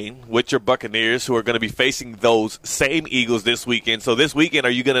train with your Buccaneers, who are going to be facing those same Eagles this weekend. So this weekend,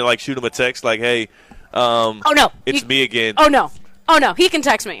 are you going to shoot him a text like, hey, oh, no. It's me again? Oh, no. He can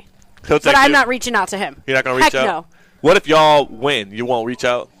text me. But I'm not reaching out to him. You're not going to reach out? No. What if y'all win? You won't reach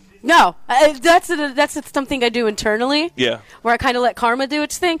out? No, that's something I do internally. Yeah. Where I kind of let karma do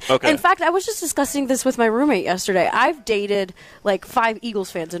its thing. Okay. In fact, I was just discussing this with my roommate yesterday. I've dated 5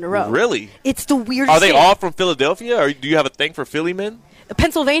 Eagles fans in a row. Really? It's the weirdest thing. Are they thing. all from Philadelphia, or do you have a thing for Philly men?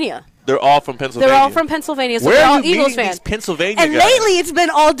 Pennsylvania. They're all from Pennsylvania. They're all from Pennsylvania, so Where they're are all you Eagles meeting fans. These Pennsylvania and guys? lately, it's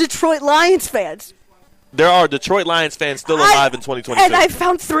been all Detroit Lions fans. There are Detroit Lions fans still alive in 2022. And I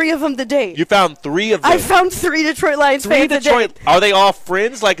found 3 of them to date. You found 3 of them? I found 3 Detroit Lions fans to date. Are they all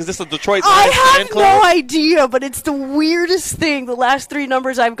friends? Is this a Detroit Lions fan I have club? no idea, but it's the weirdest thing. The last 3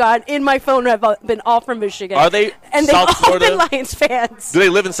 numbers I've gotten in my phone have been all from Michigan. Are they and South they've Florida? all been Lions fans. Do they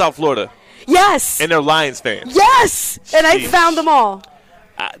live in South Florida? Yes. And they're Lions fans? Yes. And I Sheesh. found them all.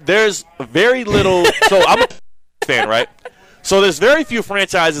 There's very little. So I'm a fan, right? So there's very few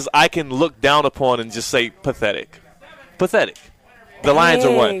franchises I can look down upon and just say pathetic. Pathetic. The Lions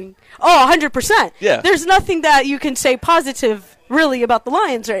are one. Oh, 100%. Yeah. There's nothing that you can say positive, really, about the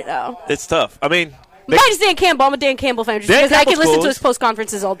Lions right now. It's tough. I mean, Minus Dan Campbell. I'm a Dan Campbell fan just because I can listen to his post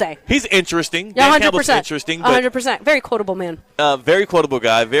conferences all day. He's interesting. Yeah, 100%. Dan Campbell's interesting. 100%. Very quotable man. Very quotable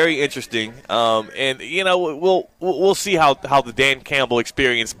guy. Very interesting. And we'll see how the Dan Campbell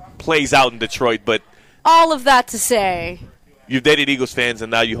experience plays out in Detroit. But all of that to say, you've dated Eagles fans,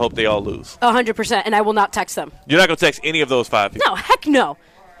 and now you hope they all lose. 100%. And I will not text them. You're not going to text any of those 5 people? No, heck no.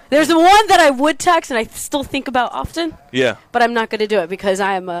 There's the one that I would text, and I still think about often. Yeah. But I'm not going to do it because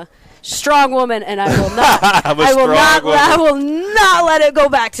I am a strong woman, and I will not. I will not let it go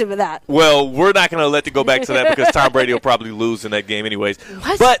back to that. Well, we're not going to let it go back to that because Tom Brady will probably lose in that game anyways.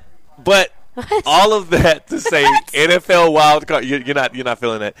 What? But all of that to say, NFL wild card. You're not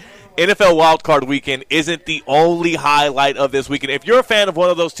feeling that. NFL wild card weekend isn't the only highlight of this weekend. If you're a fan of one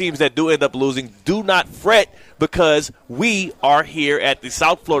of those teams that do end up losing, do not fret because we are here at the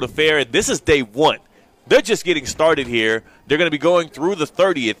South Florida Fair, and this is day 1. They're just getting started here. They're going to be going through the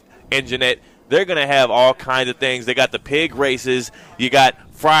 30th. And Ginette, they're going to have all kinds of things. They got the pig races. You got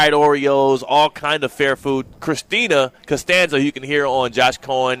fried Oreos, all kind of fair food. Christina Costanza, you can hear on Josh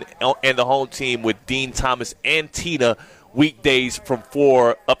Cohen and the home team with Dean Thomas and Tina weekdays from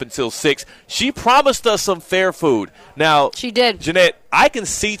 4 up until 6. She promised us some fair food. Now, she did. Ginette, I can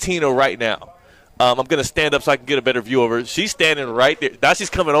see Tina right now. I'm going to stand up so I can get a better view of her. She's standing right there. Now she's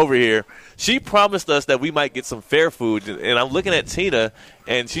coming over here. She promised us that we might get some fair food, and I'm looking at Tina,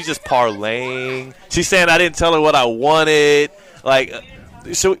 and she's just parlaying. She's saying I didn't tell her what I wanted.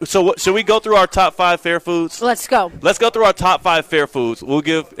 Should we go through our top 5 fair foods? Let's go. Let's go through our top 5 fair foods. We'll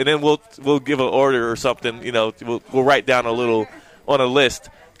give an order or something. We'll write down a little on a list.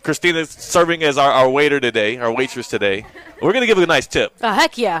 Christina's serving as our waiter today, our waitress today. We're going to give her a nice tip. Oh,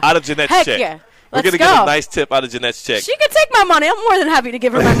 heck yeah. Out of Ginette's check. Heck yeah. We're going to give a nice tip out of Ginette's check. She can take my money. I'm more than happy to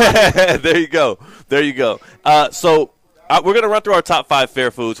give her my money. There you go. So we're going to run through our top 5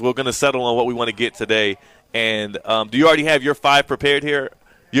 fair foods. We're going to settle on what we want to get today. And do you already have your 5 prepared here?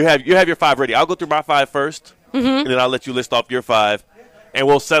 You have your 5 ready. I'll go through my 5 first, and then I'll let you list off your 5, and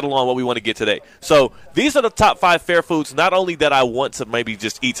we'll settle on what we want to get today. So these are the top 5 fair foods, not only that I want to maybe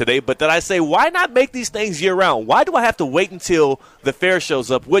just eat today, but that I say, why not make these things year-round? Why do I have to wait until the fair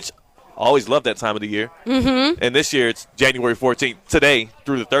shows up, which I always love that time of the year. Mm-hmm. And this year it's January 14th, today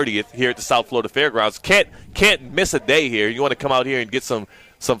through the 30th here at the South Florida Fairgrounds. Can't miss a day here. You want to come out here and get some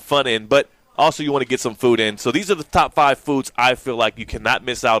fun in, but also you want to get some food in. So these are the top 5 foods I feel like you cannot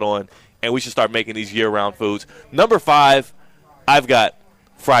miss out on, and we should start making these year-round foods. Number 5, I've got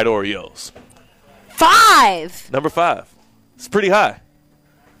fried Oreos. 5? Number 5. It's pretty high.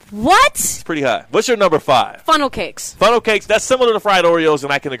 What? It's pretty high. What's your number 5? Funnel cakes. Funnel cakes, that's similar to fried Oreos,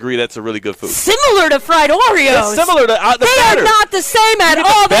 and I can agree that's a really good food. Similar to fried Oreos? It's similar to the They batter. are not the same at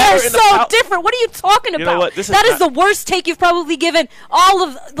all. They are so different. different. What are you talking about? You know what? That is the worst take you've probably given all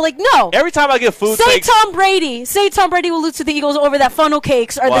of, no. Every time I get food Say takes. Tom Brady will lose to the Eagles over that funnel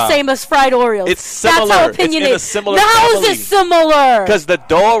cakes are the same as fried Oreos. It's similar. That's how opinionated. It's in a similar How family. is it similar? Because the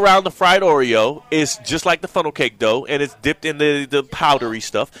dough around the fried Oreo is just like the funnel cake dough, and it's dipped in the powdery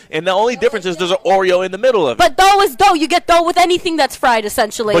stuff. And the only difference is there's an Oreo in the middle of it. But dough is dough. You get dough with anything that's fried,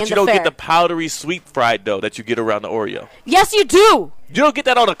 essentially. But you don't get the powdery sweet fried dough that you get around the Oreo. Yes, you do. You don't get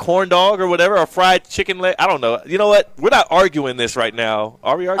that on a corn dog or whatever, or fried chicken leg. I don't know. You know what? We're not arguing this right now.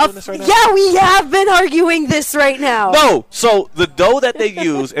 Are we arguing this right now? Yeah, we have been arguing this right now. No. So the dough that they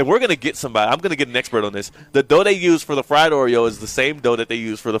use, and we're going to get somebody. I'm going to get an expert on this. The dough they use for the fried Oreo is the same dough that they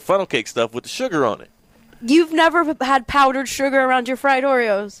use for the funnel cake stuff with the sugar on it. You've never had powdered sugar around your fried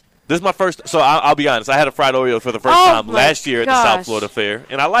Oreos. This is my first. So I'll be honest. I had a fried Oreo for the first time last year at the South Florida Fair,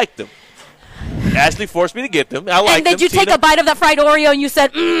 and I liked them. Ashley forced me to get them. I liked them. And did you take a bite of that fried Oreo and you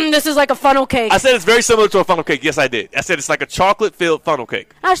said, this is like a funnel cake? I said it's very similar to a funnel cake. Yes, I did. I said it's like a chocolate-filled funnel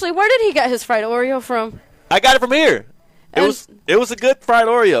cake. Ashley, where did he get his fried Oreo from? I got it from here. It was a good fried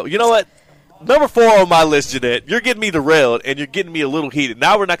Oreo. You know what? Number 4 on my list, Ginette. You're getting me derailed, and you're getting me a little heated.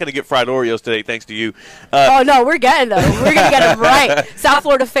 Now we're not going to get fried Oreos today, thanks to you. Oh, no, we're getting them. We're going to get them right. South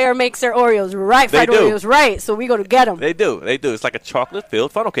Florida Fair makes their Oreos right, fried Oreos right, so we go to get them. They do. It's like a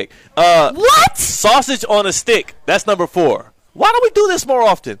chocolate-filled funnel cake. What? Sausage on a stick. That's number 4. Why don't we do this more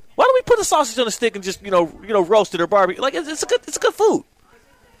often? Why don't we put a sausage on a stick and just, roast it or barbecue? Like, it's a good food.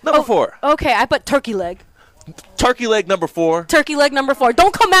 Number 4. Okay, I put turkey leg. Turkey leg number 4. Turkey leg number 4.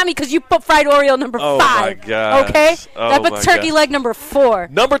 Don't come at me because you put fried Oreo number 5. Oh, my gosh. Okay? I Oh, put my turkey gosh. leg number 4.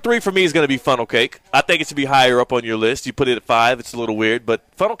 Number 3 for me is going to be funnel cake. I think it should be higher up on your list. You put it at 5. It's a little weird, but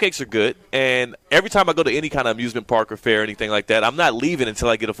funnel cakes are good. And every time I go to any kind of amusement park or fair or anything like that, I'm not leaving until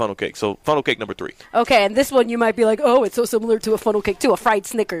I get a funnel cake. So funnel cake number 3. Okay, and this one you might be like, oh, it's so similar to a funnel cake too, a fried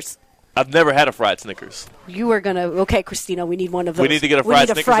Snickers. I've never had a fried Snickers. You are going to, okay, Christina, we need one of those. We need to get a fried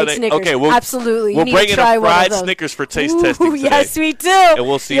Snickers today? Okay, absolutely. We'll you bring need in to try a one of fried those. Snickers for taste testing today. Yes, we do. And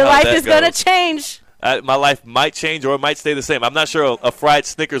we'll see Your how life that is going to goes. change. My life might change or it might stay the same. I'm not sure a fried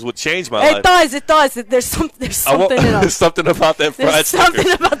Snickers would change my life. It does. There's something in it. There's something about that fried Snickers. There's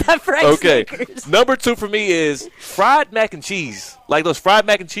something about that fried Snickers. Number 2 for me is fried mac and cheese. Like those fried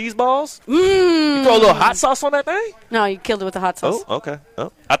mac and cheese balls. You throw a little hot sauce on that thing? No, you killed it with the hot sauce. Oh, okay.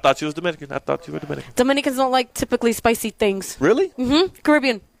 Oh, I thought you was Dominican. I thought you were Dominican. Dominicans don't like typically spicy things. Really? Mm-hmm.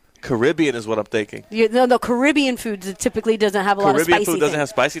 Caribbean. Caribbean is what I'm thinking. No, Caribbean food typically doesn't have a lot of spicy things. Caribbean food doesn't have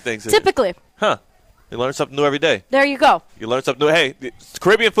spicy things in typically. it. Huh. You learn something new every day. There you go. You learn something new. Hey,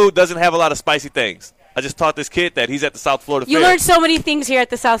 Caribbean food doesn't have a lot of spicy things. I just taught this kid that. He's at the South Florida Fair. You learned so many things here at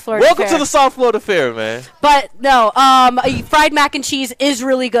the South Florida Welcome Fair. to the South Florida Fair, man. But no, fried mac and cheese is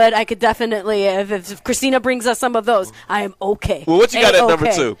really good. I could definitely, if Christina brings us some of those, I am okay. Well, what you got at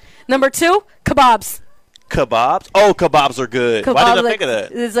number 2? Number 2, kebabs. Kebabs? Oh, kebabs are good. Why didn't I think of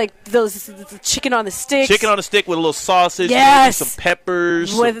that? It's like those chicken on the sticks. Chicken on a stick with a little sausage. Yes. Some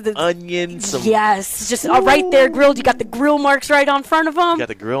peppers, with some onions. Some yes. Just right there grilled. You got the grill marks right on front of them. You got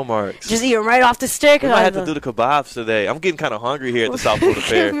the grill marks. Just eat them right off the stick. We might have to do the kebabs today. I'm getting kind of hungry here at the South Florida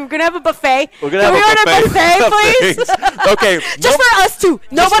Fair. We're going to have a buffet. We're going to have a buffet, please? Okay. Just for us two.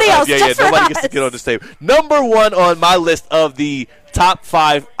 Nobody else. Yeah, nobody gets to get on this table. Number 1 on my list of the top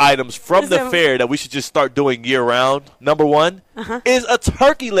 5 items from the fair that we should just start doing year-round, number 1, is a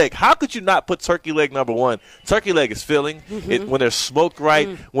turkey leg. How could you not put turkey leg number 1? Turkey leg is filling. When they're smoked right,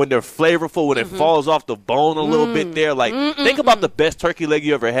 when they're flavorful, when it falls off the bone a little bit there. Like, think about the best turkey leg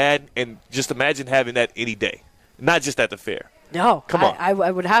you ever had, and just imagine having that any day, not just at the fair. No. Come on. I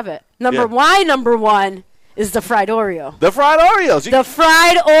would have it. Number 1 is the fried Oreo. The fried Oreos. The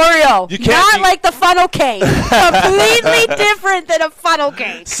fried Oreo. You can't Not like the funnel cake. Completely different than a funnel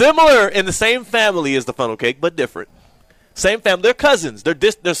cake. Similar in the same family as the funnel cake, but different. Same family. They're cousins.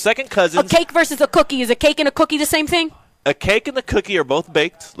 They're second cousins. A cake versus a cookie. Is a cake and a cookie the same thing? A cake and a cookie are both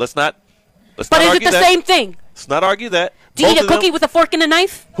baked. Let's not But not is argue it the that. same thing? Let's not argue that. Do you Both eat a of them- cookie with a fork and a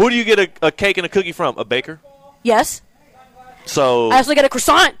knife? Who do you get a cake and a cookie from? A baker? Yes. So I also get a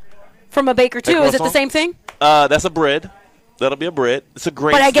croissant from a baker, too. Is it the croissant? same thing? That's a bread. That'll be a bread. It's a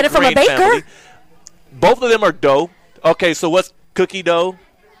grain. But I get it from a grain baker? family. Both of them are dough. Okay, so what's cookie dough?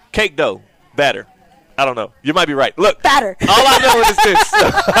 Cake dough. Batter. I don't know. You might be right. Look. Batter. All I know is this.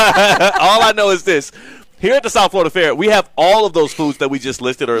 All I know is this. Here at the South Florida Fair, we have all of those foods that we just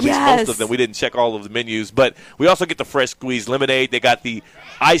listed, or at least most of them. We didn't check all of the menus, but we also get the fresh squeezed lemonade. They got the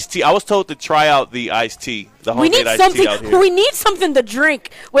iced tea. I was told to try out the iced tea, the homemade iced tea out here. We need something to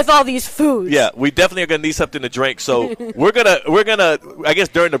drink with all these foods. Yeah, we definitely are going to need something to drink. So we're gonna I guess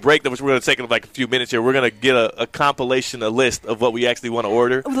during the break, which we're going to take in like a few minutes here, we're going to get a compilation, a list of what we actually want to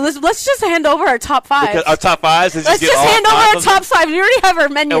order. Let's just hand over our top 5. Our top 5s. Let's just hand over our top 5. We already have our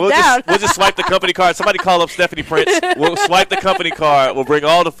menu down. We'll just swipe the company card. Somebody call up Stephanie Prince. We'll swipe the company card. We'll bring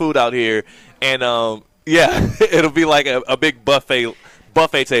all the food out here, and it'll be like a big buffet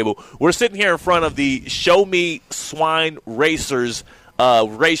table. We're sitting here in front of the Show Me Swine Racers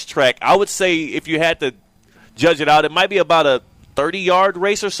racetrack. I would say if you had to judge it out, it might be about a 30-yard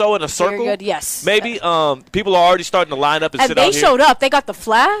race or so in a circle. Very good, yes. Maybe. People are already starting to line up and sit out here. And they showed up. They got the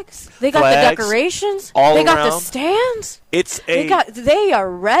flags. They got the decorations. They got the stands. They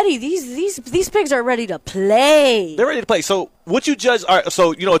are ready. These pigs are ready to play. They're ready to play. So what you judge?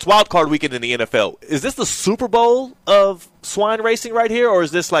 It's wild card weekend in the NFL. Is this the Super Bowl of swine racing right here, or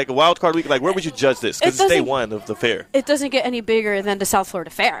is this like a wild card weekend? Like, where would you judge this? Because it's day one of the fair. It doesn't get any bigger than the South Florida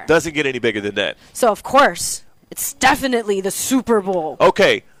Fair. Doesn't get any bigger than that. So of course, it's definitely the Super Bowl.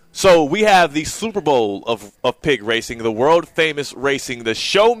 Okay. So we have the Super Bowl of pig racing, the world-famous racing, the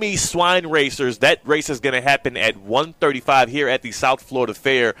Show Me Swine Racers. That race is going to happen at 1:35 here at the South Florida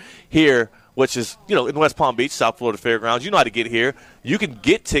Fair here, which is, in West Palm Beach, South Florida Fairgrounds. You know how to get here. You can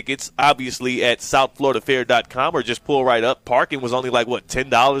get tickets, obviously, at southfloridafair.com or just pull right up. Parking was only like,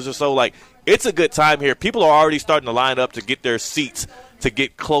 $10 or so? Like, it's a good time here. People are already starting to line up to get their seats to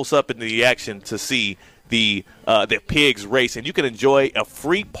get close up into the action to see the pigs race, and you can enjoy a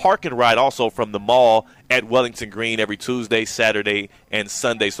free parking ride also from the mall at Wellington Green every Tuesday, Saturday, and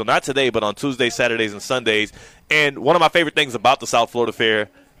Sunday. So not today, but on Tuesdays, Saturdays, and Sundays. And one of my favorite things about the South Florida Fair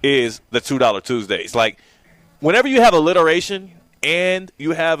is the $2 Tuesdays. Like, whenever you have alliteration and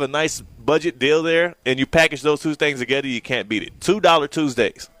you have a nice budget deal there, and you package those two things together, you can't beat it. $2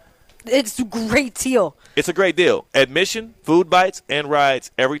 Tuesdays. It's a great deal. It's a great deal. Admission, food bites, and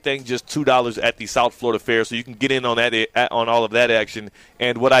rides, everything just $2 at the South Florida Fair, so you can get in on that on all of that action.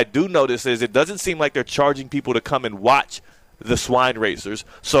 And what I do notice is it doesn't seem like they're charging people to come and watch the swine racers.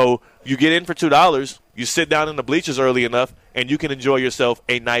 So you get in for $2, you sit down in the bleachers early enough, and you can enjoy yourself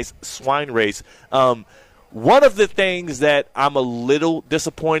a nice swine race. One of the things that I'm a little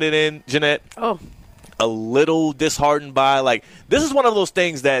disappointed in, Ginette, a little disheartened by, like, this is one of those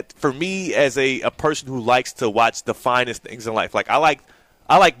things that for me as a person who likes to watch the finest things in life, like I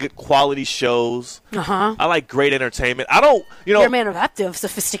like good quality shows. I like great entertainment. I don't, You're a man of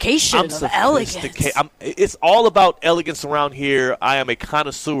sophistication, of elegance. It's all about elegance around here. I am a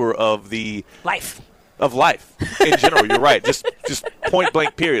connoisseur of the life in general. You're right. Just point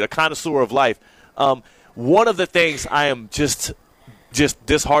blank period. A connoisseur of life. One of the things I am just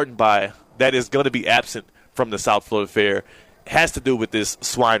disheartened by that is going to be absent from the South Florida Fair has to do with this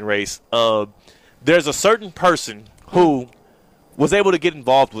swine race. There's a certain person who was able to get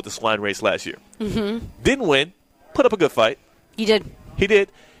involved with the swine race last year. Didn't win, put up a good fight. He did.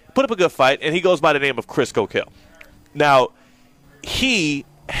 Put up a good fight, and he goes by the name of Chris Coquel. Now, he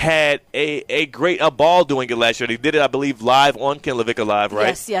had a ball doing it last year. He did it, I believe, live on Ken Lavicka Live,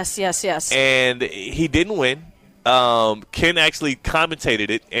 right? Yes. And he didn't win. Ken actually commentated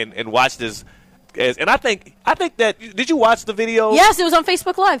it and watched this. And I think that, did you watch the video? Yes, it was on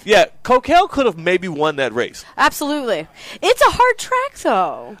Facebook Live. Yeah, Coquel could have maybe won that race. Absolutely. It's a hard track,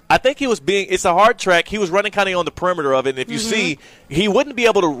 though. I think it's a hard track. He was running kind of on the perimeter of it, and if you see, he wouldn't be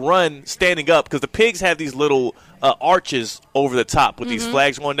able to run standing up because the pigs have these little arches over the top with these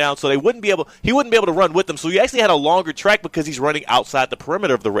flags going down, so he wouldn't be able to run with them. So he actually had a longer track because he's running outside the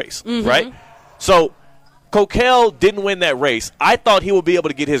perimeter of the race, right? So Coquel didn't win that race. I thought he would be able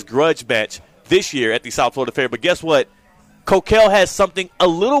to get his grudge match this year at the South Florida Fair, but guess what? Coquel has something a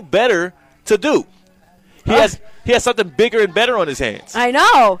little better to do. He has something bigger and better on his hands. I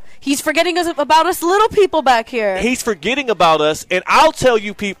know. He's forgetting about us little people back here. He's forgetting about us, and I'll tell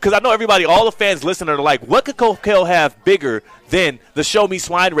you people, because I know everybody, all the fans listening are like, what could Coquel have bigger than the Show Me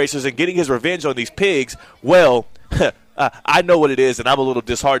Swine Racers and getting his revenge on these pigs? Well, I know what it is, and I'm a little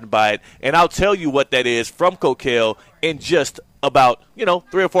disheartened by it, and I'll tell you what that is from Coquel in just about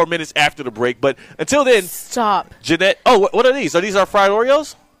 3 or 4 minutes after the break. But until then, stop, Ginette. Oh, what are these? Are these our fried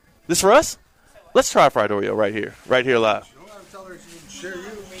Oreos? This for us? Let's try a fried Oreo right here live.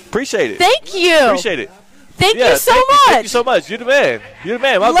 Appreciate it. Thank you. Appreciate it. Thank you so much. Thank you so much. You're the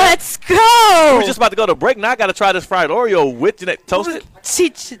man. Let's go. We're just about to go to break. Now I got to try this fried Oreo with Ginette. Toast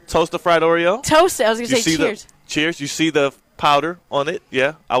it. Toast the fried Oreo. Toast it. I was going to say cheers. Cheers. You see the powder on it.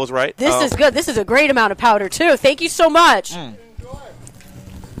 Yeah, I was right. This is good. This is a great amount of powder, too. Thank you so much.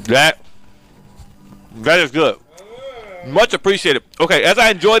 That is good. Much appreciated. Okay, as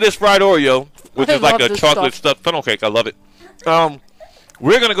I enjoy this fried Oreo, which is like a chocolate stuffed funnel cake, I love it.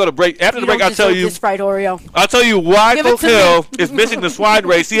 We're going to go to break. After the break, I'll tell you. This fried Oreo. I'll tell you why Coquel is missing the swine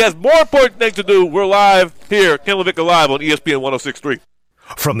race. He has more important things to do. We're live here, Ken Lavicka Live on ESPN 106.3.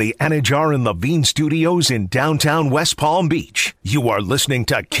 From the Anajar and Levine Studios in downtown West Palm Beach, you are listening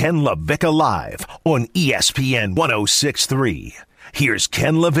to Ken Lavicka Live on ESPN 106.3. Here's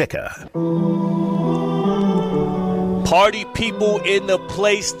Ken Lavicka. Party people in the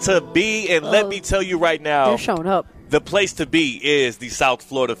place to be, and let me tell you right now. They're showing up. The place to be is the South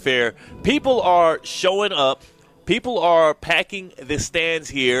Florida Fair. People are showing up. People are packing the stands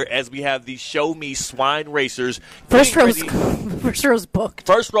here as we have the Show Me Swine Racers. First row's booked.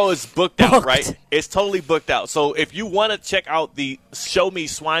 First row is booked out, right? It's totally booked out. So if you want to check out the Show Me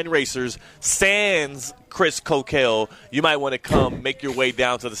Swine Racers sans Chris Coquel, you might want to come make your way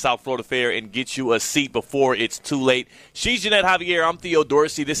down to the South Florida Fair and get you a seat before it's too late. She's Ginette Javier. I'm Theo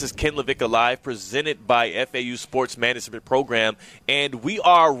Dorsey. This is Ken Lavicka Live, presented by FAU Sports Management Program. And we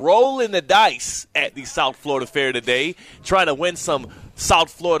are rolling the dice at the South Florida Fair today, trying to win some South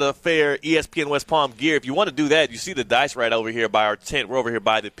Florida Fair ESPN West Palm gear. If you want to do that, you see the dice right over here by our tent. We're over here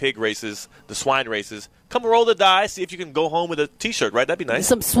by the pig races, the swine races. Come roll the dice, see if you can go home with a T-shirt, right? That'd be nice.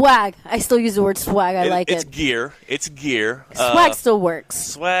 Some swag. I still use the word swag. I like it. It's gear. It's gear. Swag still works.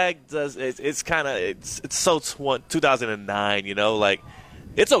 Swag does. It's kind of. It's so 2009. You know, like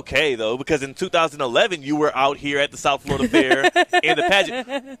it's okay though, because in 2011 you were out here at the South Florida Fair in the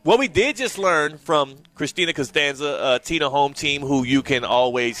pageant. What we did just learn from Christina Costanza, Tina Home Team, who you can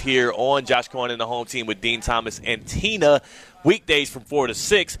always hear on Josh Cohen and the Home Team with Dean Thomas and Tina weekdays from 4 to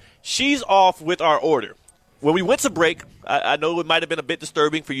 6. She's off with our order. When we went to break, I know it might have been a bit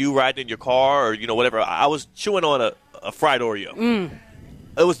disturbing for you riding in your car or, whatever. I was chewing on a fried Oreo.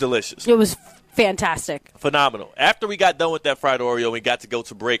 It was delicious. It was fantastic. Phenomenal. After we got done with that fried Oreo and we got to go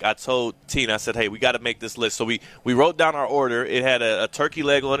to break, I told Tina, I said, hey, we got to make this list. So we wrote down our order. It had a turkey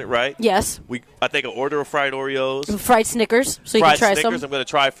leg on it, right? Yes. I think an order of fried Oreos. Fried Snickers, so you can try Snickers. some. I'm going to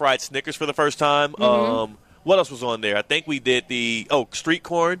try fried Snickers for the first time. What else was on there? I think we did the street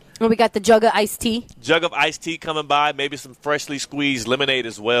corn. Well, we got the jug of iced tea. Jug of iced tea coming by. Maybe some freshly squeezed lemonade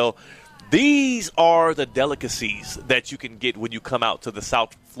as well. These are the delicacies that you can get when you come out to the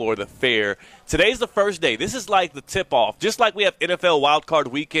South Florida Fair. Today's the first day. This is like the tip-off. Just like we have NFL Wildcard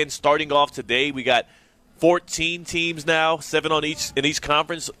Weekend starting off today, we got 14 teams now, 7 in each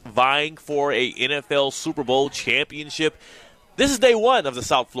conference, vying for a NFL Super Bowl championship. This is day one of the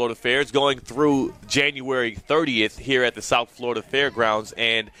South Florida Fair. It's going through January 30th here at the South Florida Fairgrounds.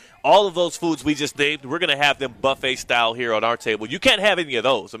 And all of those foods we just named, we're going to have them buffet style here on our table. You can't have any of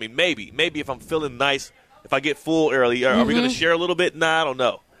those. I mean, maybe if I'm feeling nice, if I get full early, are we going to share a little bit? Nah, I don't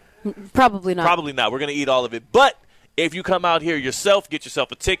know. Probably not. Probably not. We're going to eat all of it. But if you come out here yourself, get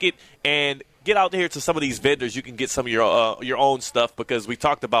yourself a ticket, and get out here to some of these vendors. You can get some of your own stuff, because we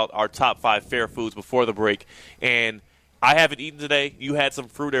talked about our top 5 fair foods before the break. And I haven't eaten today. You had some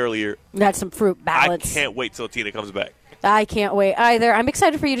fruit earlier. Had some fruit balance. I can't wait till Tina comes back. I can't wait either. I'm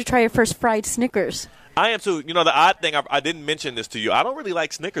excited for you to try your first fried Snickers. I am too. The odd thing, I didn't mention this to you. I don't really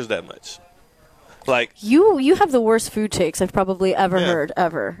like Snickers that much. Like you have the worst food takes I've probably ever heard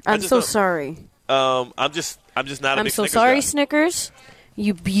ever. I'm so sorry. I'm just not a big Snickers guy. I'm so sorry, Snickers.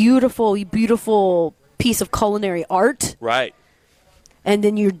 You beautiful piece of culinary art. Right. And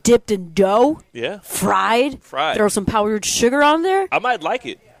then you're dipped in dough. Yeah. Fried. Throw some powdered sugar on there. I might like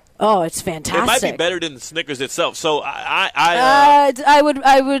it. Oh, it's fantastic. It might be better than the Snickers itself. So I would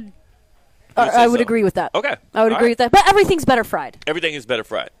agree with that. Okay. I would agree with that. But everything's better fried. Everything is better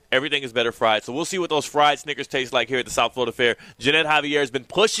fried. So we'll see what those fried Snickers taste like here at the South Florida Fair. Ginette Javier has been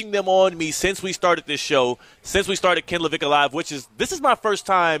pushing them on me since we started this show, since we started Ken Lavicka Live, this is my first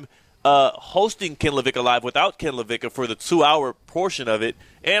time hosting Ken Lavicka Live without Ken Lavicka for the 2-hour portion of it.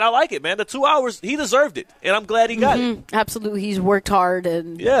 And I like it, man. The 2 hours, he deserved it. And I'm glad he got it. Absolutely. He's worked hard,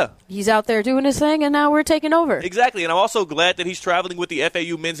 and he's out there doing his thing, and now we're taking over. Exactly. And I'm also glad that he's traveling with the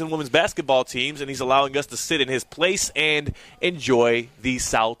FAU men's and women's basketball teams, and he's allowing us to sit in his place and enjoy the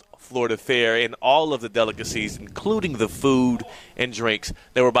South Florida Fair and all of the delicacies, including the food and drinks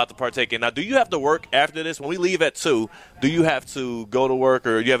that we're about to partake in. Now, do you have to work after this? When we leave at 2, do you have to go to work,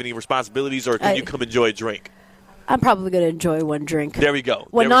 or do you have any responsibilities, or can you come enjoy a drink? I'm probably going to enjoy one drink. There we go.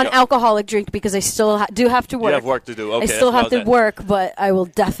 One non-alcoholic drink, because I still do have to work. You have work to do. Okay, I still have to work, but I will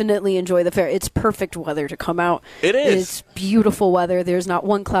definitely enjoy the fair. It's perfect weather to come out. It is. It's beautiful weather. There's not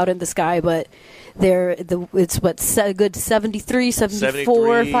one cloud in the sky, but It's a good 73,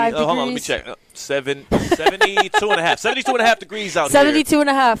 74, 5 degrees. Hold on, let me check. 72.5 degrees out here.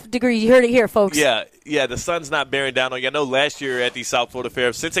 72.5 degrees. You heard it here, folks. Yeah, the sun's not bearing down on you. I know last year at the South Florida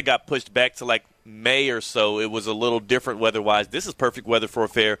Fair, since it got pushed back to like May or so, it was a little different weather-wise. This is perfect weather for a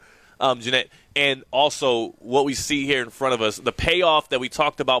fair, Ginette. And also what we see here in front of us, the payoff that we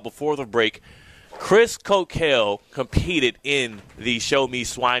talked about before the break, Chris Coquel competed in the Show Me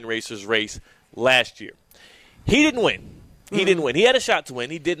Swine Racers race last year. He didn't win. He had a shot to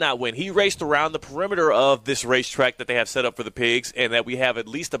win. He did not win. He raced around the perimeter of this racetrack that they have set up for the pigs, and that we have at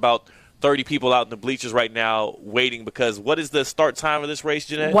least about 30 people out in the bleachers right now waiting, because what is the start time of this race,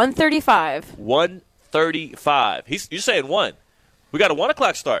 Ginette? 1:35. 1:35. You're saying 1. We got a 1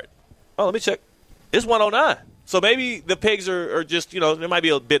 o'clock start. Oh, let me check. It's 1:09. So maybe the pigs are just, there might be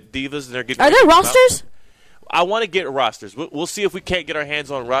a bit divas. And they're getting. Are there rosters? I want to get rosters. We'll see if we can't get our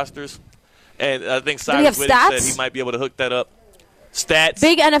hands on rosters. And I think Do we have Cyrus Whitty stats? said he might be able to hook that up. Stats.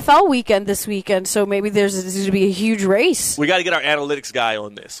 Big NFL weekend this weekend, so maybe there's going to be a huge race. We got to get our analytics guy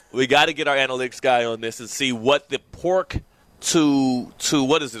on this. And see what the pork to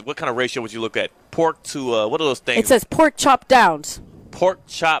what is it? What kind of ratio would you look at? Pork to what are those things? It says pork chop downs. Pork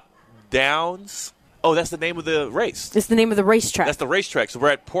chop downs. Oh, that's the name of the race. It's the name of the racetrack. That's the racetrack. So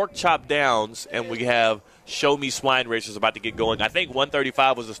we're at Pork Chop Downs, and we have Show Me Swine Racers about to get going. I think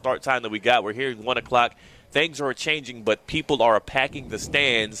 1:35 was the start time that we got. We're here at 1 o'clock. Things are changing, but people are packing the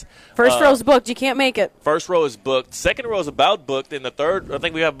stands. First row's booked. You can't make it. First row is booked. Second row is about booked. And the third, I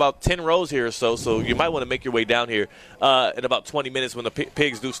think we have about 10 rows here or so. So you might want to make your way down here in about 20 minutes when the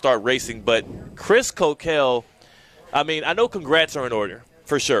pigs do start racing. But Chris Coquel, I know congrats are in order.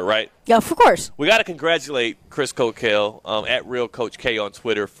 For sure, right? Yeah, of course. We got to congratulate Chris Coquel at Real Coach K on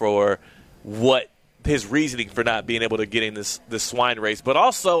Twitter for what his reasoning for not being able to get in this swine race. But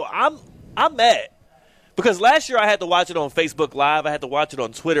also, I'm mad because last year I had to watch it on Facebook Live. I had to watch it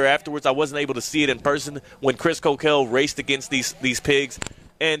on Twitter afterwards. I wasn't able to see it in person when Chris Coquel raced against these pigs.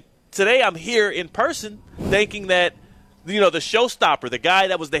 And today I'm here in person thinking that the showstopper, the guy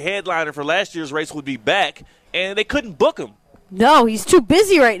that was the headliner for last year's race, would be back, and they couldn't book him. No, he's too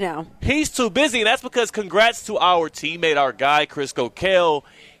busy right now. He's too busy, and that's because congrats to our teammate, our guy, Chris Coquel.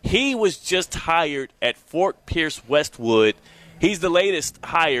 He was just hired at Fort Pierce Westwood. He's the latest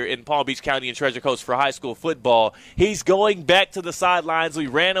hire in Palm Beach County and Treasure Coast for high school football. He's going back to the sidelines. We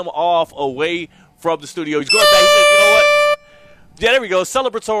ran him off away from the studio. He's going back. He said, you know what? Yeah, there we go.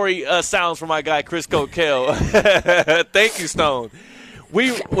 Celebratory sounds from my guy, Chris Coquel. Thank you, Stone.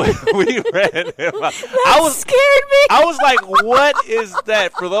 We ran him out. That scared me. I was like, what is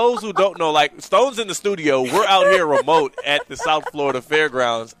that? For those who don't know, like, Stone's in the studio. We're out here remote at the South Florida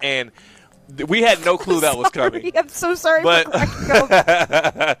Fairgrounds, and we had no clue that was coming. I'm so sorry. But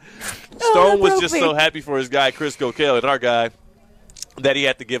Stone was just so happy for his guy, Chris Coquel, and our guy, that he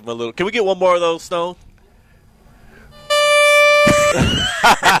had to give him a little. Can we get one more of those, Stone?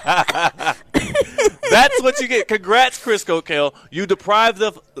 That's what you get. Congrats, Chris Coquel. You deprived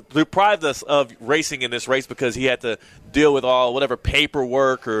us of racing in this race because he had to deal with all whatever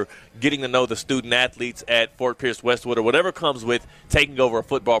paperwork or getting to know the student athletes at Fort Pierce Westwood or whatever comes with taking over a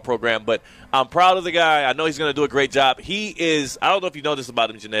football program. But I'm proud of the guy. I know he's going to do a great job. He is, I don't know if you know this about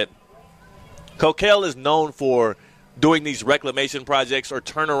him, Ginette. Coquel is known for doing these reclamation projects or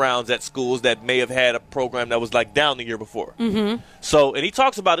turnarounds at schools that may have had a program that was like down the year before. Mm-hmm. So, and he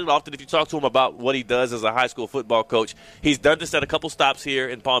talks about it often. If you talk to him about what he does as a high school football coach, he's done this at a couple stops here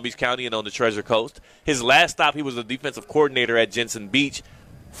in Palm Beach County and on the Treasure Coast. His last stop, he was the defensive coordinator at Jensen Beach.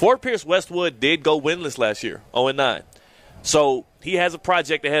 Fort Pierce Westwood did go winless last year, 0-9. So he has a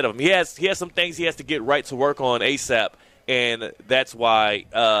project ahead of him. He has some things he has to get right to work on ASAP. And that's why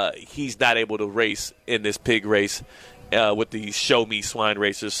he's not able to race in this pig race with the Show Me Swine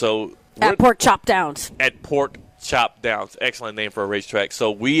Racers. So at Pork Chop Downs. At Pork Chop Downs. Excellent name for a racetrack.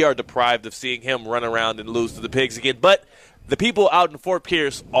 So we are deprived of seeing him run around and lose to the pigs again. But the people out in Fort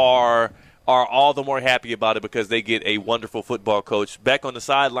Pierce are all the more happy about it because they get a wonderful football coach back on the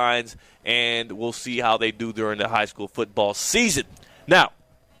sidelines, and we'll see how they do during the high school football season. Now,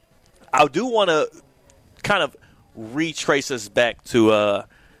 I do want to kind of retrace us back to and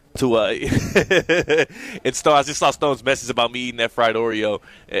Stone. I just saw Stone's message about me eating that fried Oreo.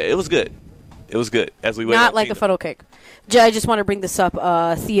 It was good. It was good. As we not like a funnel cake. I just want to bring this up.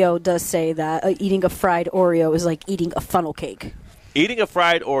 Theo does say that eating a fried Oreo is like eating a funnel cake. Eating a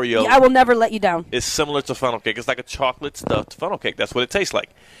fried Oreo, I will never let you down. Is similar to funnel cake. It's like a chocolate stuffed funnel cake. That's what it tastes like.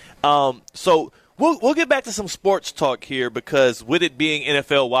 So we'll get back to some sports talk here because with it being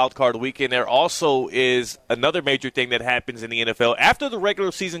NFL wildcard weekend, there also is another major thing that happens in the NFL. After the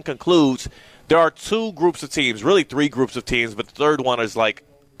regular season concludes, there are two groups of teams, really three groups of teams, but the third one is like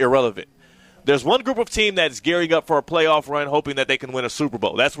irrelevant. There's one group of team that's gearing up for a playoff run, hoping that they can win a Super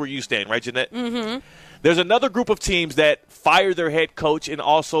Bowl. That's where you stand, right, Ginette? Mm-hmm. There's another group of teams that fire their head coach and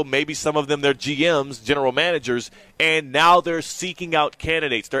also maybe some of them their GMs, general managers, and now they're seeking out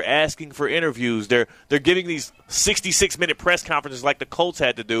candidates. They're asking for interviews. They're giving these 66-minute press conferences like the Colts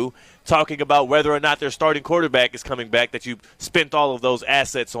had to do, talking about whether or not their starting quarterback is coming back that you spent all of those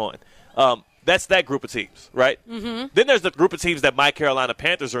assets on. That's that group of teams, right? Mm-hmm. Then there's the group of teams that my Carolina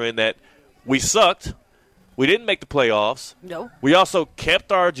Panthers are in that we sucked. We didn't make the playoffs. No. We also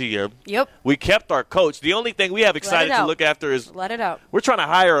kept our GM. Yep. We kept our coach. The only thing we have excited to look after is let it out. We're trying to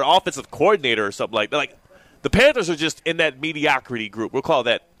hire an offensive coordinator or something like that. Like the Panthers are just in that mediocrity group. We'll call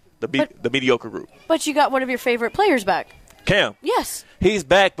that the mediocre group. But you got one of your favorite players back. Cam. Yes. He's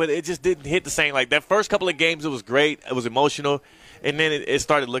back, but it just didn't hit the same. Like that first couple of games, it was great. It was emotional. And then it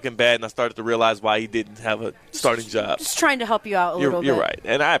started looking bad, and I started to realize why he didn't have a starting job. Just trying to help you out a little bit. You're right,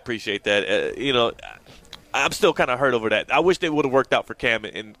 and I appreciate that. I'm still kind of hurt over that. I wish they would have worked out for Cam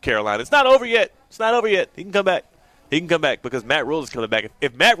in Carolina. It's not over yet. He can come back. He can come back because Matt Rule is coming back.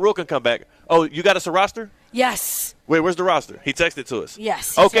 If Matt Rule can come back, you got us a roster? Yes. Wait, where's the roster? He texted to us.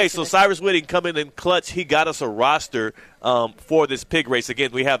 Yes. Okay, so Cyrus Whitting coming in clutch. He got us a roster for this pig race. Again,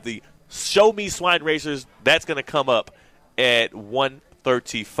 we have the Show Me Swine Racers. That's going to come up at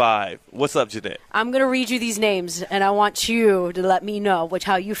 1:35. What's up, Ginette? I'm going to read you these names, and I want you to let me know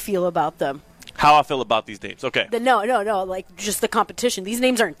how you feel about them. How I feel about these names. Okay. No, like just the competition. These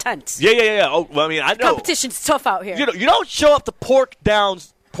names are intense. Yeah. Oh, well, I mean, I know. Competition's tough out here. You don't show up to Pork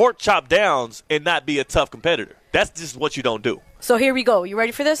Chop Downs and not be a tough competitor. That's just what you don't do. So here we go. You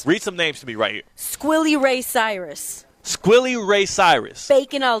ready for this? Read some names to me right here. Squilly Ray Cyrus.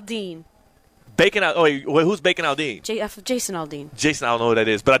 Bacon Aldine. Who's Bacon Aldine? Jason Aldine. Jason, I don't know who that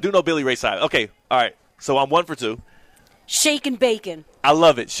is, but I do know Billy Ray Cyrus. Okay, all right. So I'm 1 for 2. Shakin' Bacon. I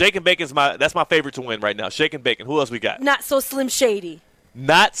love it. Shakin' Bacon's that's my favorite to win right now. Shakin' Bacon. Who else we got? Not So Slim Shady.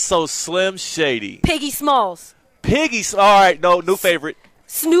 Piggy Smalls. All right, no, new favorite.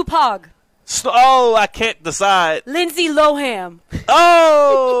 Snoop Hogg. I can't decide. Lindsay Lohan.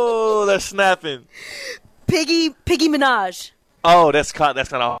 Oh, they're snapping. Piggy Minaj. Oh, that's kind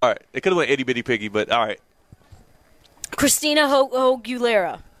of hard. It could have went Itty Bitty Piggy, but all right. Christina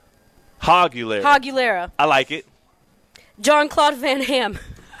Hogulera. Hogulera. I like it. John Claude Van Ham.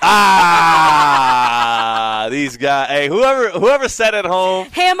 These guys. Hey, whoever sat at home.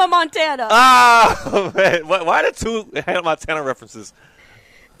 Hannah Montana. Man. Why the two Hannah Montana references?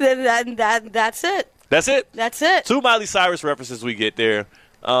 That's it. That's it? That's it. 2 Miley Cyrus references we get there.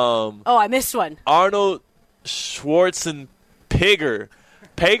 I missed one. Arnold Schwarzenegger.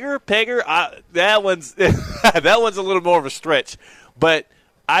 Pegger? That one's a little more of a stretch. But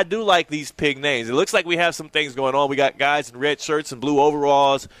I do like these pig names. It looks like we have some things going on. We got guys in red shirts and blue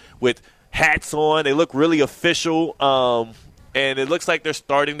overalls with hats on. They look really official. And it looks like they're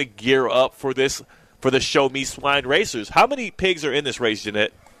starting to gear up for the Show Me Swine Racers. How many pigs are in this race,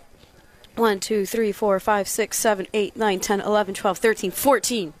 Ginette? 1, 2, 3, 4, 5, 6, 7, 8, 9, 10, 11, 12, 13,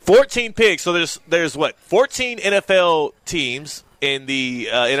 14. 14 pigs. So there's what? 14 NFL teams in the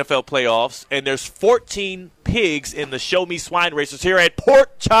NFL playoffs, and there's 14 pigs in the Show Me Swine Racers here at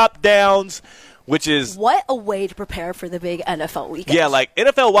Pork Chop Downs, which is... What a way to prepare for the big NFL weekend. Yeah, like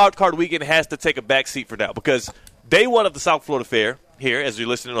NFL Wild Card Weekend has to take a back seat for now because day one of the South Florida Fair here, as you're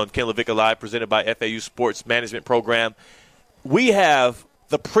listening on Ken Lavicka Live, presented by FAU Sports Management Program, we have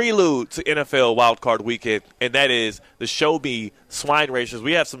the prelude to NFL Wild Card Weekend, and that is the Show Me Swine Racers.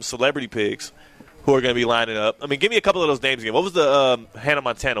 We have some celebrity pigs who are going to be lining up. I mean, give me a couple of those names again. What was the Hannah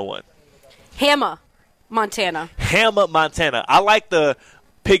Montana one? Hannah Montana. I like the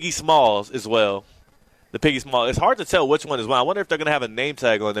Piggy Smalls as well. The Piggy Smalls. It's hard to tell which one is one. I wonder if they're going to have a name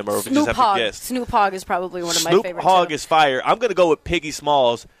tag on them or if we just have to guess. Snoop Hogg is probably one of my favorites. Snoop Hogg is fire. I'm going to go with Piggy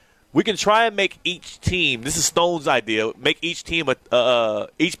Smalls. We can try and make each team. This is Stone's idea. Make each team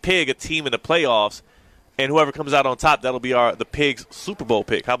each pig a team in the playoffs, and whoever comes out on top, that'll be the pig's Super Bowl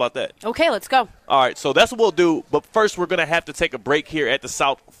pick. How about that? Okay, let's go. All right, so that's what we'll do. But first, we're going to have to take a break here at the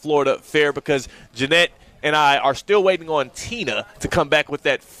South Florida Fair because Ginette and I are still waiting on Tina to come back with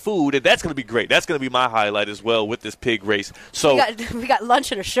that food, and that's going to be great. That's going to be my highlight as well with this pig race. So we got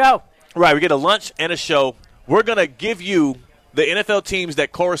lunch and a show. Right, we get a lunch and a show. We're going to give you the NFL teams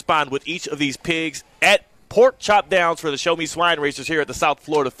that correspond with each of these pigs at Pork Chop Downs for the Show Me Swine Racers here at the South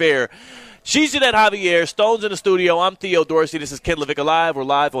Florida Fair. She's Ginette Javier. Stone's in the studio. I'm Theo Dorsey. This is Ken Lavicka Live. We're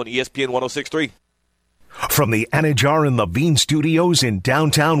live on ESPN 106.3. From the Anajar and Levine Studios in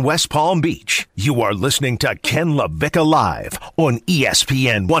downtown West Palm Beach, you are listening to Ken Lavicka Live on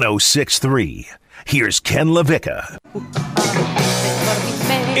ESPN 106.3. Here's Ken Lavicka.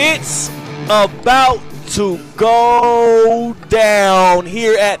 It's about to go down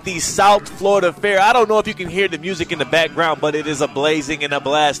here at the South Florida Fair. I don't know if you can hear the music in the background, but it is a blazing and a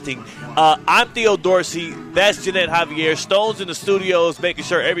blasting. I'm Theo Dorsey. That's Ginette, Javier. Stone's in the studios making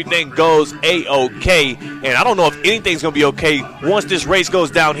sure everything goes A-OK. And I don't know if anything's going to be okay once this race goes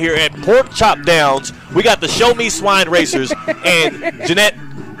down here at Pork Chop Downs. We got the Show Me Swine Racers. And Ginette,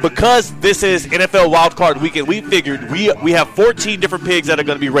 because this is NFL Wild Card Weekend, we figured we have 14 different pigs that are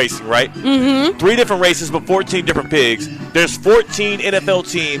going to be racing, right? Mm-hmm. 3 different races, but 14 different pigs. There's 14 NFL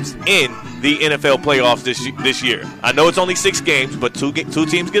teams in the NFL playoffs this year. I know it's only 6 games, but two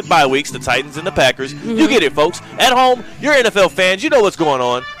teams get bye weeks, the Titans and the Packers. Mm-hmm. You get it, folks. At home, you're NFL fans. You know what's going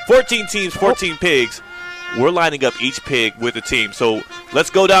on. 14 teams, 14 pigs. We're lining up each pig with a team. So let's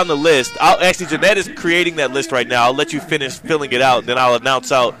go down the list. Jeanette is creating that list right now. I'll let you finish filling it out, then I'll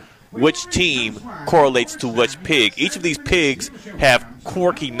announce out which team correlates to which pig. Each of these pigs have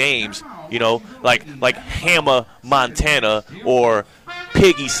quirky names, like Hammer Montana or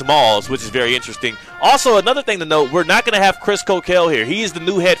Piggy Smalls, which is very interesting. Also, another thing to note, we're not going to have Chris Coquel here. He is the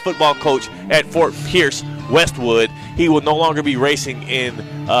new head football coach at Fort Pierce Westwood. He will no longer be racing in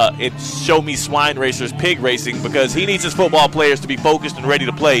Show Me Swine Racers pig racing because he needs his football players to be focused and ready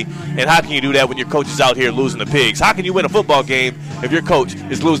to play. And how can you do that when your coach is out here losing the pigs? How can you win a football game if your coach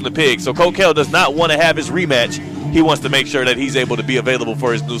is losing the pigs? So Coquel does not want to have his rematch. He wants to make sure that he's able to be available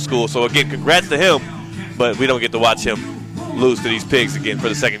for his new school. So, again, congrats to him, but we don't get to watch him lose to these pigs again for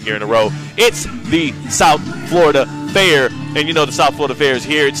the second year in a row. It's the South Florida Fair, and the South Florida Fair is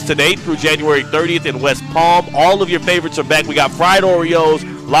here. It's today through January 30th in West Palm. All of your favorites are back. We got fried Oreos,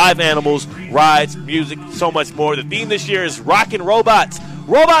 live animals, rides, music, so much more. The theme this year is Rockin' Robots.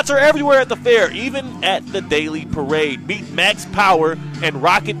 Robots are everywhere at the fair, even at the daily parade. Meet Max Power and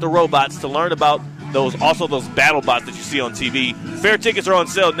Rocket the Robots to learn about those battle bots that you see on TV. Fair tickets are on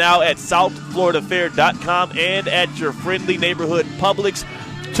sale now at southfloridafair.com and at your friendly neighborhood Publix.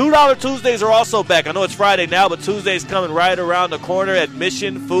 $2 Tuesdays are also back. I know it's Friday now, but Tuesday's coming right around the corner.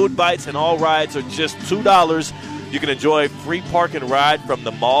 Admission, food bites, and all rides are just $2. You can enjoy free park and ride from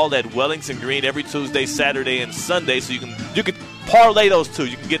the mall at Wellington Green every Tuesday, Saturday, and Sunday. So you can parlay those two.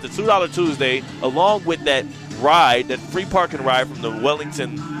 You can get the $2 Tuesday along with that ride, that free park and ride from the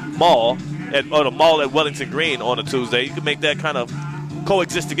Wellington Mall or the mall at Wellington Green on a Tuesday. You can make that kind of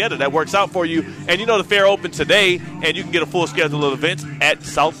coexist together. That works out for you. And the fair opened today, and you can get a full schedule of events at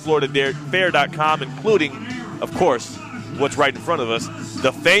southfloridafair.com, including, of course, what's right in front of us,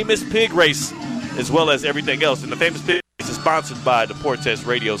 the famous pig race, as well as everything else. And the famous pig race is sponsored by the Portes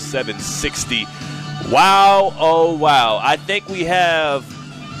Radio 760. Wow, oh wow. I think we have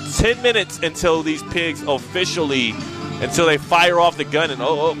 10 minutes until these pigs until they fire off the gun. And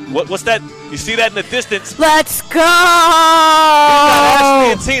what's that? You see that in the distance? Let's go!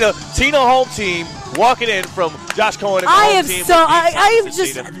 Ashley and Tina home team walking in from Josh Cohen and the home team. I am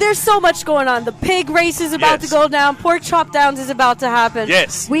just, there's so much going on. The pig race is about to go down. Pork Chop Downs is about to happen.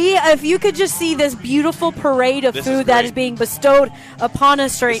 Yes. If you could just see this beautiful parade of food that is being bestowed upon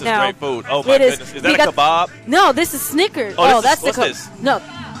us right now. This is great food. Oh my goodness. Is that a kebab? No, this is Snickers. What's this? No. A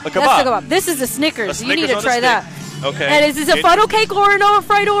kebab. That's the kebab. This is the Snickers. You need to try that. Okay. And is this a funnel cake or a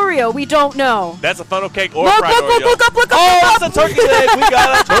fried Oreo? We don't know. That's a funnel cake or a fried Oreo. Look up. That's a turkey leg. We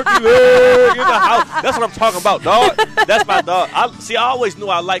got a turkey leg in the house. That's what I'm talking about, dog. That's my dog. I always knew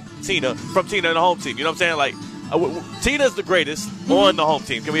I liked Tina from Tina and the home team. You know what I'm saying? Like, Tina's the greatest on the home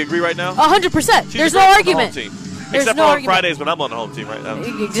team. Can we agree right now? 100%. There's no argument. Except for on Fridays when I'm on the home team right now.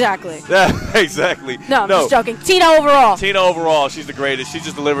 Exactly. Exactly. No, I'm just joking. Tina overall. She's the greatest. She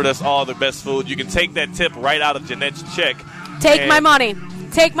just delivered us all the best food. You can take that tip right out of Jeanette's check. Take my money.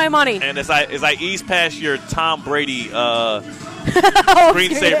 And as I ease past your Tom Brady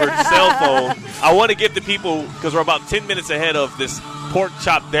screensaver cell phone, I want to give the people, because we're about 10 minutes ahead of this Pork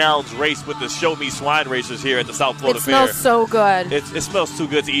Chop Downs race with the Show Me Swine Racers here at the South Florida Fair. It smells so good. It smells too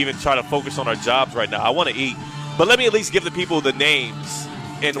good to even try to focus on our jobs right now. I want to eat. But let me at least give the people the names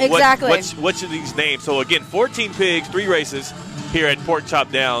and which of these names. So, again, 14 pigs, 3 races here at Pork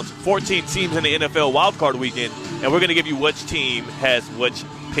Chop Downs, 14 teams in the NFL wildcard weekend, and we're going to give you which team has which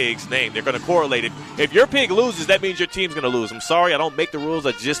pig's name. They're going to correlate it. If your pig loses, that means your team's going to lose. I'm sorry, I don't make the rules.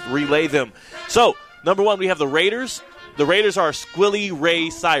 I just relay them. So, number 1, we have the Raiders. The Raiders are Squilly Ray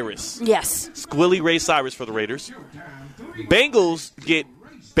Cyrus. Yes. Squilly Ray Cyrus for the Raiders. Bengals get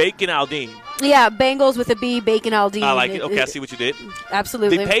Bacon Aldine. Yeah, Bengals with a B, Bacon Aldine. I like it. Okay, I see what you did.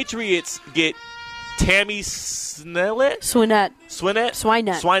 Absolutely. The Patriots get Tammy Swinette.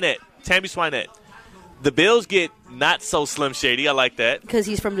 Tammy Swinette. The Bills get Not So Slim Shady. I like that. Because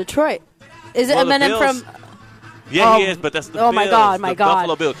he's from Detroit. Is it Eminem from... Yeah, he is, but that's the Bills. My God.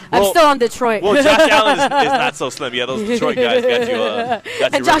 Buffalo Bills. I'm still on Detroit. Well, Josh Allen is not so slim. Yeah, those Detroit guys got you.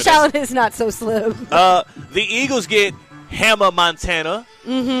 And Josh Allen is not so slim. The Eagles get Hammer Montana.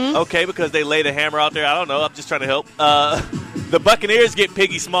 Mm-hmm. Okay, because they laid a hammer out there. I don't know. I'm just trying to help. The Buccaneers get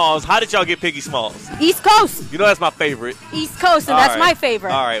Piggy Smalls. How did y'all get Piggy Smalls? East Coast. You know that's my favorite. East Coast, and that's my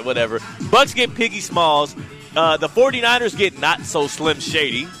favorite. All right, whatever. Bucks get Piggy Smalls. The 49ers get Not So Slim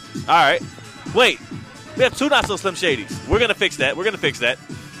Shady. All right. Wait. We have 2 Not So Slim Shadys. We're going to fix that.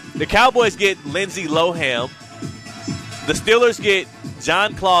 The Cowboys get Lindsay Lohan. The Steelers get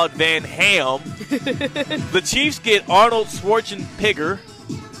John Claude Van Ham. The Chiefs get Arnold Schwarzenegger.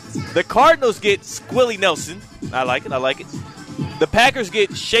 The Cardinals get Squilly Nelson. I like it. The Packers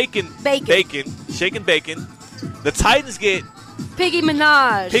get Shaken Bacon. The Titans get Piggy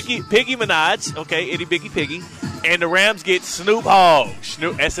Minaj. Piggy Minaj. Okay, itty bitty piggy. And the Rams get Snoop Hogg.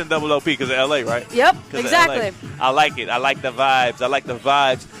 SNOOP because of L.A., right? Yep, exactly. I like it. I like the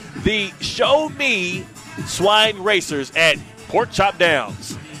vibes. The Show Me Swine Racers at Pork Chop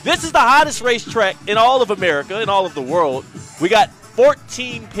Downs. This is the hottest racetrack in all of America, in all of the world. We got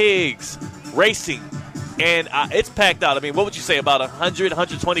 14 pigs racing. And it's packed out. I mean, what would you say, about 100,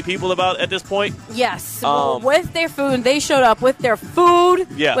 120 people about at this point? Yes. With their food. They showed up with their food,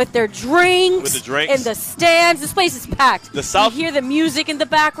 with their drinks, in the stands. This place is packed. You hear the music in the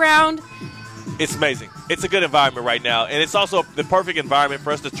background. It's amazing. It's a good environment right now. And it's also the perfect environment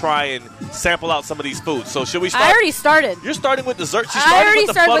for us to try and sample out some of these foods. So should we start? I already started. You're starting with desserts? I already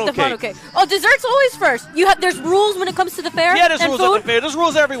started with the funnel cake. Oh, dessert's always first. There's rules when it comes to the fair. Yeah, there's rules at the fair. There's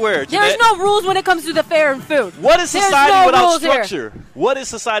rules everywhere, Ginette. There's no rules when it comes to the fair and food. What is society without structure? What is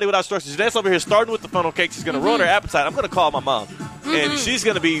society without structure? Ginette's over here starting with the funnel cake. She's going to ruin her appetite. I'm going to call my mom. And she's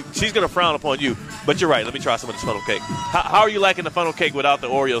going to frown upon you. But you're right. Let me try some of this funnel cake. How are you liking the funnel cake without the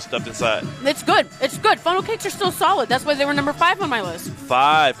Oreos stuffed inside? It's good. Funnel cakes are still solid. That's why they were number 5 on my list.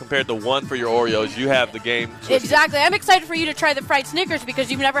 5 compared to 1 for your Oreos. You have the game twisted. Exactly. I'm excited for you to try the fried Snickers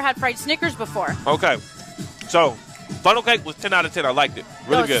because you've never had fried Snickers before. Okay. So, funnel cake was 10 out of 10. I liked it.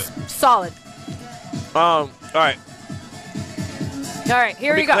 Really good. Solid. All right. All right,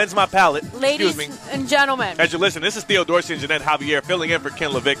 here we go. Cleanse my palate. Ladies and gentlemen. As you listen, this is Theo, Dorsey, and Ginette Javier filling in for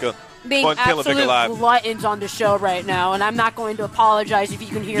Ken Lavicka being on Ken Lavicka Live. Gluttons on the show right now, and I'm not going to apologize if you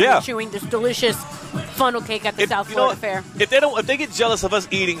can hear me chewing this delicious funnel cake at the South Florida Fair. If they get jealous of us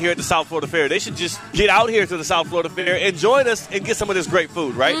eating here at the South Florida Fair, they should just get out here to the South Florida Fair and join us and get some of this great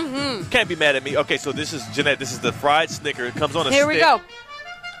food, right? Mm-hmm. Can't be mad at me. Okay, so this is Ginette. This is the fried Snicker. It comes on a stick. Here we go.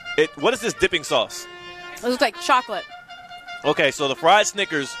 What is this dipping sauce? It looks like chocolate. Okay, so the fried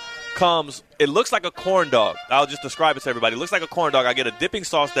Snickers comes, it looks like a corn dog. I'll just describe it to everybody. It looks like a corn dog. I get a dipping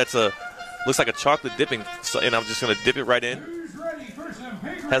sauce looks like a chocolate dipping, and I'm just going to dip it right in.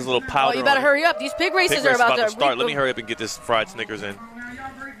 Has a little powder. Oh, you better hurry up. These pig races are about to start. Let me hurry up and get this fried Snickers in.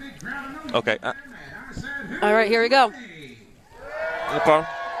 Okay. All right, here we go. Okay.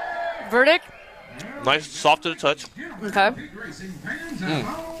 Verdict? Nice, soft to the touch. Okay.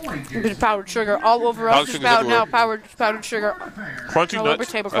 There's powdered sugar all over us. Just about now, powdered sugar. Crunchy all nuts. Over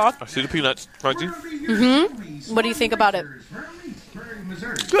tablecloth. I see the peanuts. Crunchy. Mm-hmm. What do you think about it?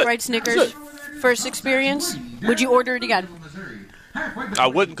 Good. Fried Snickers. Good. First experience. Would you order it again? I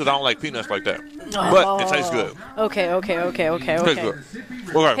wouldn't because I don't like peanuts like that. But it tastes good. Okay. It tastes good.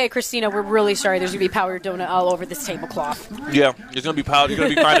 Okay. Hey, Christina, we're really sorry. There's going to be powdered donut all over this tablecloth. Yeah, it's going to be powder. You're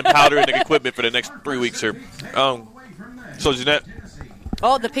going to be finding powder in the equipment for the next 3 weeks here. So, Ginette.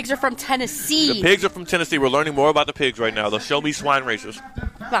 Oh, the pigs are from Tennessee. The pigs are from Tennessee. We're learning more about the pigs right now. They'll show me swine racers.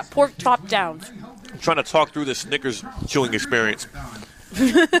 Got pork chop downs. I'm trying to talk through this Snickers chewing experience.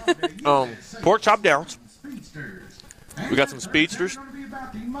 Pork chop downs. We got some speedsters,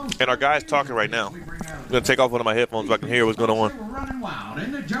 and our guy's talking right now. I'm going to take off one of my headphones so I can hear what's going on.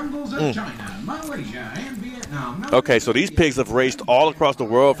 Okay, so these pigs have raced all across the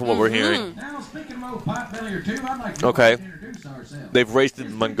world from what we're hearing. Okay. They've raced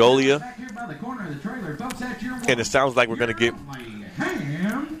in Mongolia, and it sounds like we're going to get...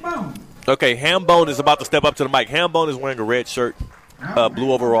 Okay, Hambone is about to step up to the mic. Hambone is wearing a red shirt,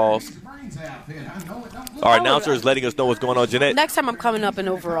 blue overalls. Our announcer is letting us know what's going on, Ginette. Next time I'm coming up in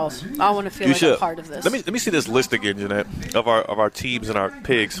overalls. I want to feel like I'm part of this. Let me see this list again, Ginette, of our teams and our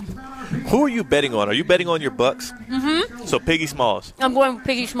pigs. Who are you betting on? Are you betting on your Bucks? Mm-hmm. So Piggy Smalls. I'm going with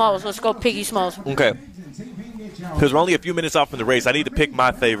Piggy Smalls. Let's go Piggy Smalls. Okay. Because we're only a few minutes off from the race. I need to pick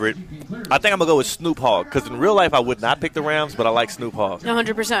my favorite. I think I'm going to go with Snoop Hogg because in real life I would not pick the Rams, but I like Snoop Hogg.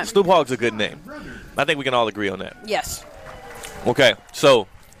 100%. Snoop Hogg's a good name. I think we can all agree on that. Yes. Okay, so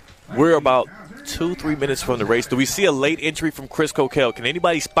we're about 2-3 minutes from the race. Do we see a late entry from Chris Coquel? Can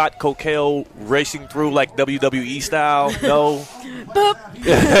anybody spot Coquel racing through like WWE style? No.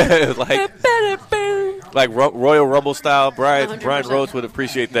 like Royal Rumble style. Brian Rhodes would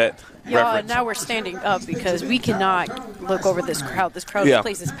appreciate that. Yeah, now we're standing up because we cannot look over this crowd. This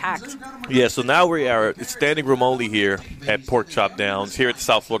place is packed. Yeah, so now we are it's standing room only here at Pork Chop Downs here at the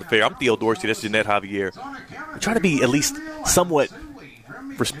South Florida Fair. I'm Theo Dorsey. That's Ginette Javier. I'm trying to be at least somewhat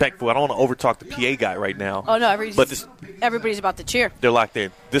respectful. I don't want to overtalk the PA guy right now. Oh, no, everybody's about to cheer. They're locked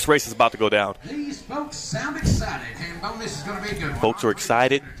in. This race is about to go down. These folks sound excited, and bonus is going to be a good one. Folks are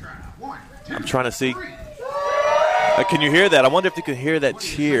excited. I'm trying to see. Can you hear that? I wonder if you can hear that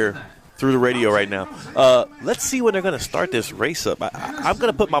cheer through the radio right now. Let's see when they're going to start this race up. I'm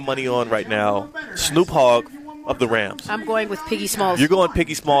going to put my money on right now Snoop Hogg of the Rams. I'm going with Piggy Smalls. You're going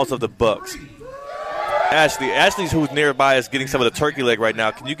Piggy Smalls of the Bucks. Ashley's who's nearby is getting some of the turkey leg right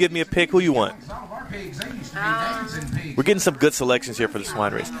now. Can you give me a pick? Who you want? We're getting some good selections here for the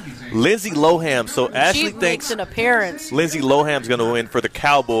swine race. Lindsay Loham. So Ashley she thinks makes an appearance. Lindsay Loham's going to win for the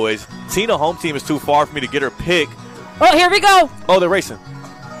Cowboys. Tina home team is too far for me to get her pick. Oh, here we go. Oh, they're racing.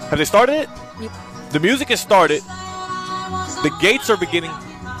 Have they started it? Yep. The music has started. The gates are beginning.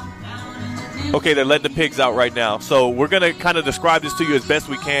 Okay, they're letting the pigs out right now. So we're going to kind of describe this to you as best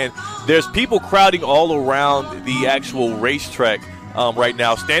we can. There's people crowding all around the actual racetrack right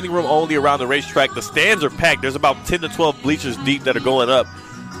now. Standing room only around the racetrack. The stands are packed. There's about 10 to 12 bleachers deep that are going up.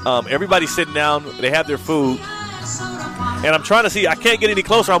 Everybody's sitting down. They have their food. And I'm trying to see. I can't get any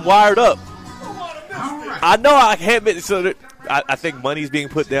closer. I'm wired up. I know I can't. So I think money's being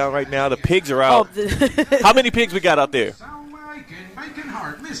put down right now. The pigs are out. How many pigs we got out there? 4?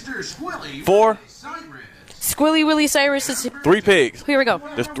 Squilly Willie Cyrus is 3 pigs. Here we go.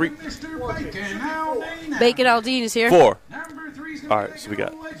 There's 3. Bacon Aldean is here. 4. All right, so we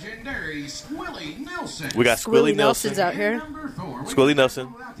got Squilly Nelson's out here. Squilly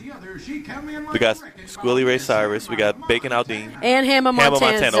Nelson. We got Squilly Ray Cyrus. We got Bacon Aldean. And Hamma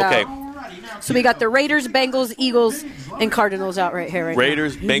Montana. Okay. So we got the Raiders, Bengals, Eagles, and Cardinals out right here.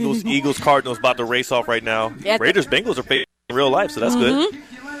 Raiders, Bengals, Eagles, Cardinals about to race off right now. Raiders, Bengals are in real life, so that's good.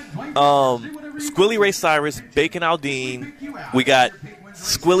 Squilly Ray Cyrus, Bacon Aldean. We got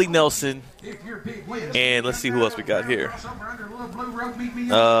Squilly Nelson. And let's see who else we got here.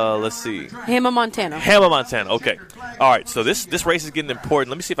 Let's see. Hamma Montana. Okay. All right, so this race is getting important.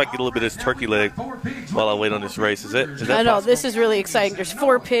 Let me see if I can get a little bit of this turkey leg while I wait on this race. Is that I know. possible? This is really exciting. There's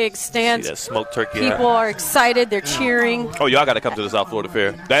 4 pigs, stands. See that smoked turkey. People are excited. They're cheering. Oh, y'all got to come to the South Florida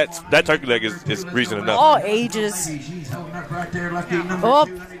Fair. That turkey leg is reason enough. All ages. Oh.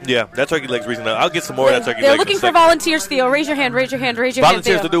 Yeah, that turkey leg's reason enough. I'll get some more of that turkey leg. They're looking for volunteers, Theo. Raise your hand. Volunteers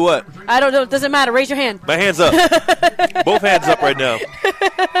Theo. to do what? I don't know. It doesn't matter. Raise your hand. My hand's up. Both hands up right now.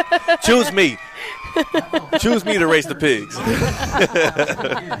 Choose me. Choose me to race the pigs.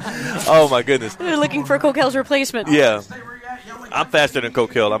 Oh, my goodness. They're looking for Coquel's replacement. Yeah. I'm faster than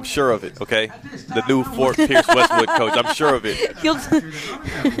Coquel. I'm sure of it, okay? The new Fort Pierce Westwood coach. I'm sure of it.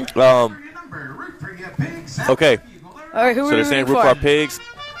 Okay. All right, who so are they're saying we root for our pigs.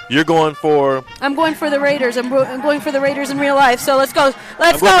 You're going for... I'm going for the Raiders. I'm going for the Raiders in real life. So let's go.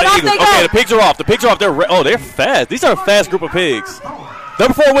 Let's go. Off they go. Okay, the pigs are off. They're fast. These are a fast group of pigs.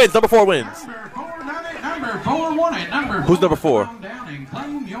 Number 4 wins. Who's number 4? Can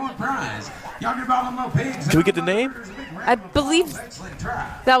we get the name? I believe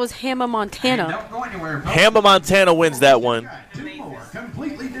that was Hamma Montana. Hamma Montana wins that one.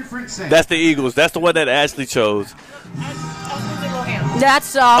 That's the Eagles. That's the one that Ashley chose.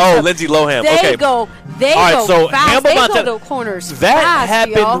 That's Lindsay Lohan. They go. They go so fast. They go to corners. That fast,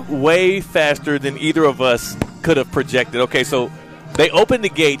 happened y'all. way faster than either of us could have projected. Okay, so they opened the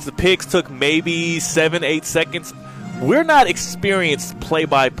gates. The pigs took maybe 7-8 seconds. We're not experienced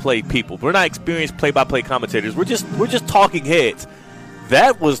play-by-play people. We're not experienced play-by-play commentators. We're just talking heads.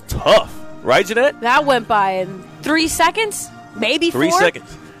 That was tough, right, Ginette? That went by in 3 seconds, maybe 4. 3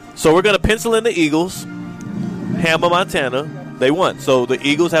 seconds. So we're going to pencil in the Eagles. Hamma Montana. They won. So the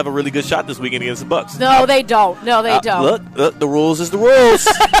Eagles have a really good shot this weekend against the Bucks. No, they don't. Look, the rules is the rules.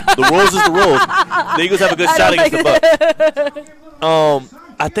 The rules is the rules. The Eagles have a good shot against the Bucks.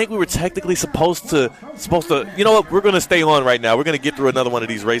 I think we were technically supposed to. You know what? We're going to stay on right now. We're going to get through another one of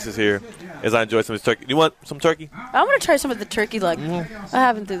these races here as I enjoy some of this turkey. You want some turkey? I want to try some of the turkey leg. I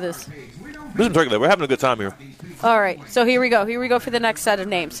haven't do this. There's some turkey leg. We're having a good time here. All right. So here we go. Here we go for the next set of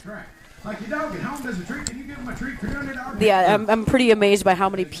names. Yeah, I'm pretty amazed by how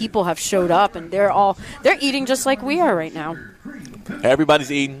many people have showed up, and they're eating just like we are right now.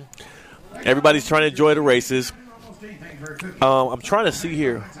 Everybody's eating. Everybody's trying to enjoy the races. I'm trying to see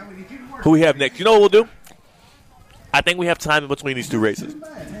here who we have next. You know what we'll do? I think we have time in between these two races.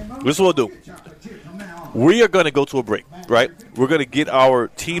 This is what we'll do. We are going to go to a break, right? We're going to get our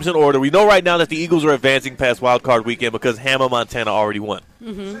teams in order. We know right now that the Eagles are advancing past Wild Card Weekend because Hama, Montana already won.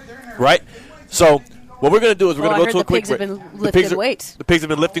 Mm-hmm. Right? So what we're going to do is we're going to go to a quick break. The pigs have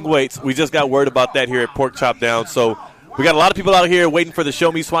been lifting weights. We just got word about that here at Pork Chop Down. So we got a lot of people out here waiting for the Show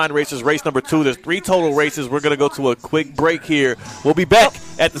Me Swine races, race number 2. There's 3 total races. We're going to go to a quick break here. We'll be back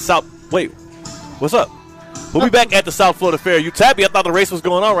at the South. Wait, what's up? We'll be back at the South Florida Fair. You tapped me. I thought the race was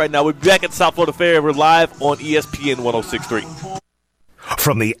going on right now. We'll be back at the South Florida Fair. We're live on ESPN 106.3.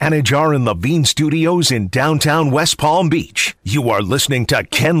 From the Anajar and Levine Studios in downtown West Palm Beach, you are listening to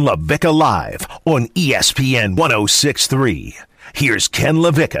Ken Lavicka Live on ESPN 106.3. Here's Ken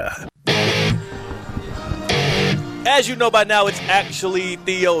Lavicka. As you know by now, it's actually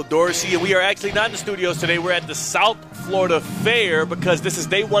Theo, Dorsey, and we are actually not in the studios today. We're at the South Florida Fair because this is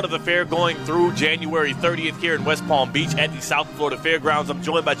day 1 of the fair going through January 30th here in West Palm Beach at the South Florida Fairgrounds. I'm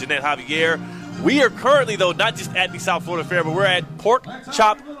joined by Ginette, Javier. We are currently, though, not just at the South Florida Fair, but we're at Pork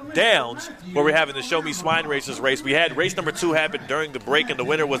Chop Downs, where we're having the Show Me Swine races race. We had race number 2 happen during the break, and the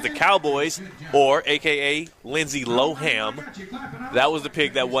winner was the Cowboys, or a.k.a. Lindsay Loham. That was the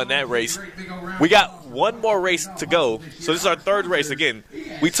pig that won that race. We got one more race to go, so this is our 3rd race. Again,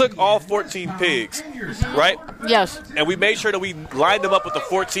 we took all 14 pigs, right? Yes. And we made sure that we lined them up with the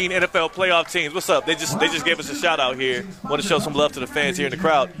 14 NFL playoff teams. What's up? They just gave us a shout-out here. Want to show some love to the fans here in the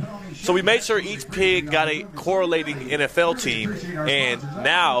crowd. So we made sure each pig got a correlating NFL team, and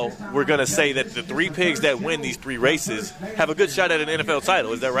now we're going to say that the 3 pigs that win these 3 races have a good shot at an NFL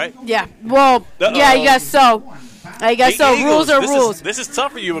title. Is that right? Yeah. Well, yeah, I guess so. I guess so. Eagles, rules are rules. This is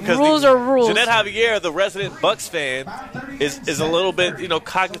tough for you because rules are rules. Ginette Javier, the resident Bucs fan, is a little bit,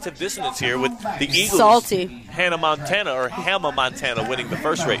 cognitive dissonance here with the Eagles. Salty. Hama, Montana winning the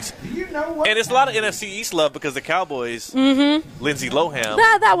first race. And it's a lot of NFC East love because the Cowboys, Lindsay Loham.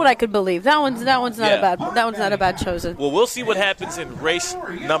 That one I could believe. That one's not a bad chosen. Well, we'll see what happens in race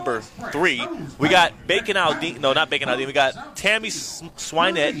number 3. We got Bacon Aldine. No, not Bacon Aldine. We got Tammy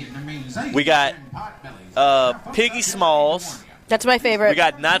Swinette. We got Piggy Smalls. That's my favorite. We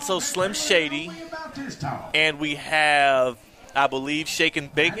got Not So Slim Shady. And we have, I believe, Shakin'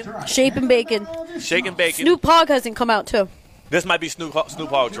 Bacon. Shakin' Bacon. Snoop Hogg hasn't come out, too. This might be Snoop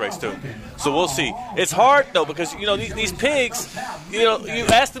Hogg's race, too. So we'll see. It's hard, though, because, these pigs, you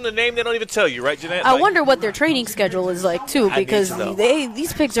ask them the name, they don't even tell you, right, Ginette? I wonder what their training schedule is like, too, because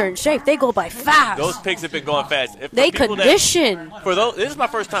these pigs are in shape. They go by fast. Those pigs have been going fast. They condition. This is my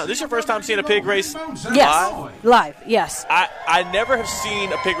first time. This is your first time seeing a pig race live? Live, yes. I never have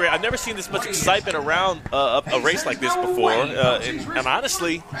seen a pig race. I've never seen this much excitement around a race like this before. And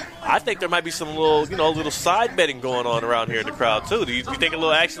honestly, I think there might be some little side betting going on around here in the crowd too. Do you think a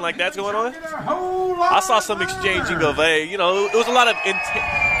little action like that's going on? I saw some exchanging of it was a lot of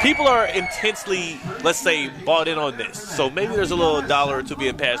people are intensely, let's say, bought in on this. So maybe there's a little dollar or two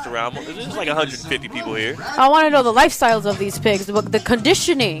being passed around. There's like 150 people here. I want to know the lifestyles of these pigs, the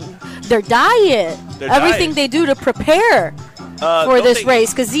conditioning, their diet, everything they do to prepare for this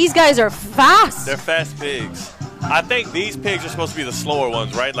race, because these guys are fast. They're fast pigs. I think these pigs are supposed to be the slower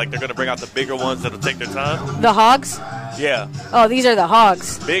ones, right? Like they're going to bring out the bigger ones that'll take their time. The hogs? Yeah. Oh, these are the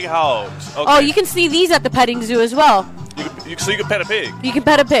hogs. Big hogs. Okay. Oh, you can see these at the petting zoo as well. So you can pet a pig? You can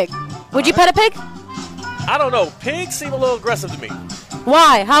pet a pig. Would you pet a pig? I don't know. Pigs seem a little aggressive to me.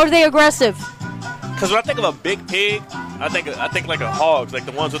 Why? How are they aggressive? Because when I think of a big pig, I think like a hogs, like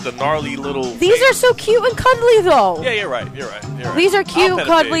the ones with the gnarly little. These are so cute and cuddly, though. Yeah, you're right. These are cute,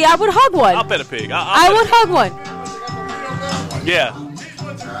 cuddly. I would hug one. I'll pet a pig. I would hug one. Yeah.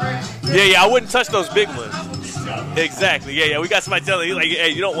 I wouldn't touch those big ones. Exactly. Yeah. We got somebody telling you, like, hey,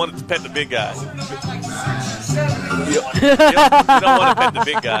 you don't want to pet the big guys. You don't want to pet the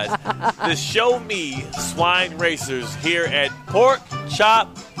big guys. The Show Me Swine Racers here at Pork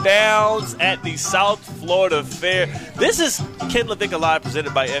Chop Downs at the South Florida Fair. This is Ken Lavicka Live,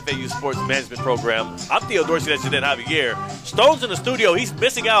 presented by FAU Sports Management Program. I'm Theo Dorsey, that's Ginette Javier. Stone's in the studio. He's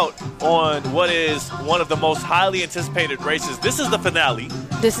missing out on what is one of the most highly anticipated races. This is the finale.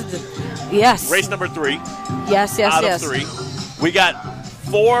 Yes. Race number 3. Yes. Out of 3. We got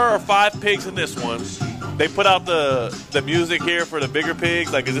 4 or 5 pigs in this one. They put out the music here for the bigger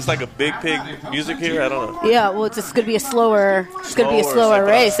pigs. Like, is this like a big pig music here? I don't know. Yeah, well, it's going to be a slower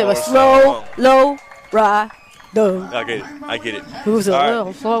race. It was slow, low, Duh. I get it. Who's a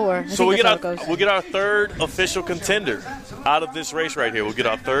little slower? So we'll get our third official contender out of this race right here. We'll get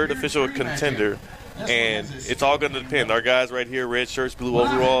our third official contender. And it's all going to depend. Our guys right here, red shirts, blue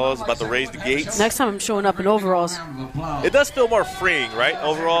overalls, about to raise the gates. Next time I'm showing up in overalls. It does feel more freeing, right?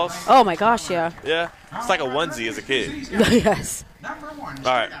 Overalls? Oh, my gosh, yeah. Yeah. It's like a onesie as a kid. Yes. All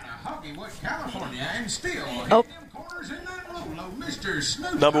right. Oh.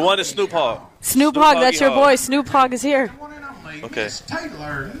 Number 1 is Snoop Hogg. Snoop Hogg, that's your boy. Snoop Hogg is here. Okay.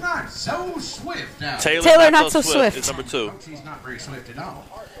 Taylor Not So Swift. Taylor Not So Swift is number 2. She's not very swift at all.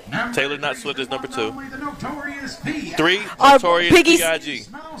 Taylor Not Swift is number 2. 3, Our Notorious Piggy- P.I.G.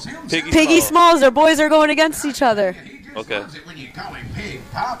 Piggy Smalls, their boys are going against each other. Okay. Pig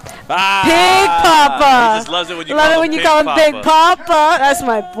Papa. Pig Papa. He just loves it when you Love call it him when you Pig call him Papa. Big Papa. That's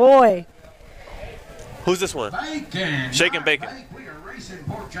my boy. Who's this one? Shake and Bacon.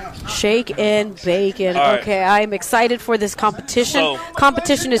 Shake and bacon. All right. Okay, I'm excited for this competition. So-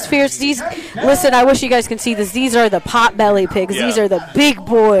 Competition is fierce. Listen, I wish you guys can see this. These are the pot-belly pigs. Yeah. These are the big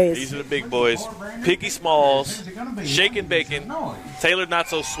boys. These are the big boys. Piggy Smalls, Shake and Bacon, Taylor Not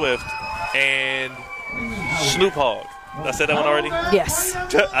So Swift, and Snoop Hogg. Did I say that one already? Yes.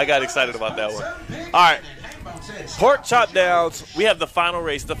 I got excited about that one. All right. Pork chop downs. We have the final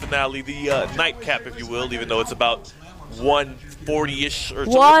race, the finale, the nightcap, if you will, even though it's about 1:40-ish or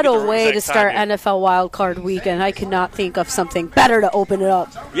so. What a way to start NFL. NFL wildcard weekend. I could not think of something better to open it up.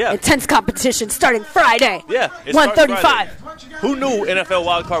 Yeah. Intense competition starting Friday. Yeah. it starts 1:35. Friday. Who knew NFL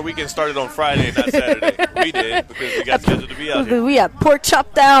wildcard weekend started on Friday, not Saturday? We did, because we got scheduled to be out here. We have pork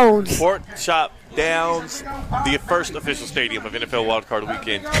chop downs. Pork chop downs, the first official stadium of NFL wildcard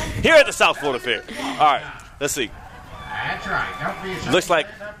weekend here at the South Florida Fair. All right, let's see. That's right. Looks like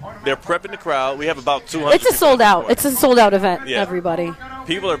they're prepping the crowd. We have about 200. It's a sold out. people. It's a sold out event, Yeah. everybody.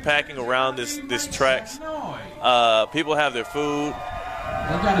 People are packing around this tracks. People have their food.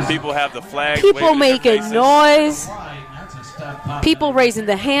 People have the flags. People waving in their making faces. noise. People raising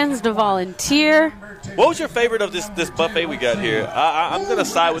the hands to volunteer. What was your favorite of this buffet we got here? I'm going to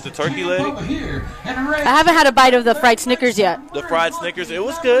side with the turkey leg. I haven't had a bite of the fried Snickers yet. The fried Snickers, it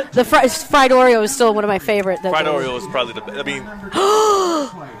was good. The fried Oreo is still one of my favorite. Fried Oreo is probably the best. I mean,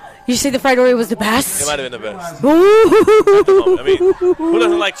 You say the fried Oreo was the it best? might have been the best. Ooh. I mean, who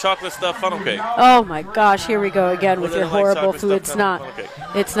doesn't like chocolate stuffed funnel cake? Oh my gosh, here we go again with Who your doesn't like horrible chocolate food. stuffed It's not. funnel cake?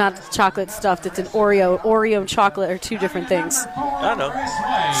 It's not chocolate stuffed. It's an Oreo. Oreo and chocolate are two different things. I know.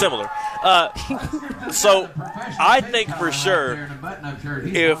 Similar. So, I think for sure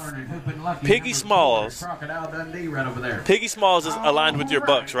if Piggy Smalls is aligned with your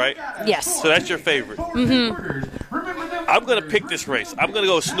Bucks, right? Yes. So that's your favorite. Mm-hmm. I'm going to pick this race. I'm going to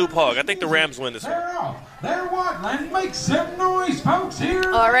go with Snoop Hogg. I think the Rams win this one. Make some noise, folks,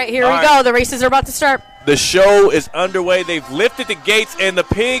 here. All right, here All we right. go. The races are about to start. The show is underway. They've lifted the gates, and the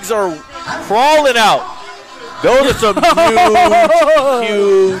pigs are crawling out. Those are some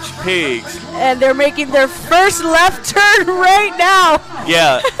huge pigs. And they're making their first left turn right now.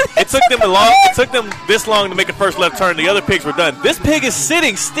 Yeah, it took them this long to make a first left turn. The other pigs were done. This pig is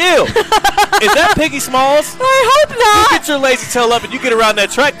sitting still. Is that Piggy Smalls? I hope You not. get your lazy tail up and you get around that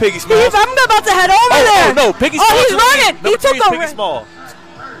track, Piggy Smalls. I'm about to head over there. Oh no, Piggy Smalls. Oh, he's in the lead. running. Number He 3 took is over. Piggy Small.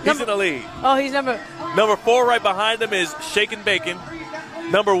 He's in the lead. Oh, he's number. Number 4 right behind him is Shake and Bacon.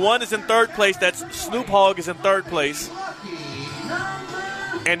 Number 1 is in third place. That's Snoop Hogg is in third place.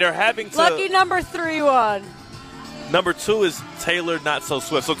 And they're having to. Lucky number 3 won. Number 2 is Taylor Not So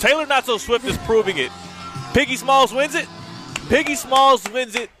Swift. So Taylor Not So Swift is proving it. Piggy Smalls wins it. Piggy Smalls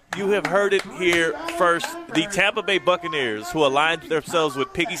wins it. You have heard it here first. The Tampa Bay Buccaneers, who aligned themselves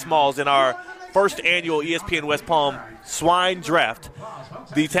with Piggy Smalls in our first annual ESPN West Palm Swine Draft.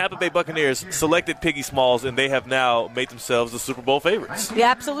 The Tampa Bay Buccaneers selected Piggy Smalls, and they have now made themselves the Super Bowl favorites. Yeah,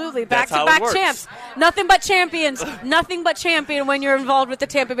 absolutely. That's how it Back-to-back works. champs. Nothing but champions. Nothing but champion when you're involved with the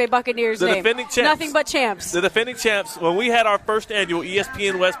Tampa Bay Buccaneers The name. defending champs. Nothing but champs. The defending champs, when we had our first annual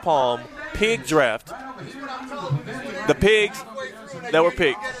ESPN West Palm Pig Draft, the pigs that were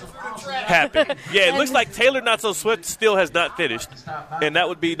picked happened. Yeah, it looks like Taylor Not So Swift still has not finished. And that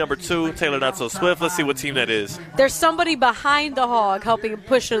would be number 2, Taylor Not So Swift. Let's see what team that is. There's somebody behind the hog helping him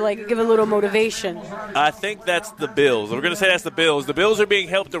push her, give a little motivation. I think that's the Bills. We're going to say that's the Bills. The Bills are being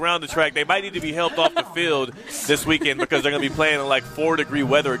helped around the track. They might need to be helped off the field this weekend because they're going to be playing in 4-degree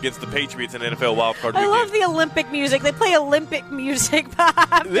weather against the Patriots in NFL wildcard weekend. I love the Olympic music. They play Olympic music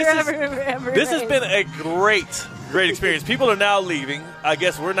after every This has race. been a great experience. People are now leaving. I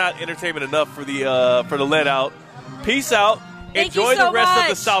guess we're not entertainment enough for the let out. Peace out. Enjoy the rest of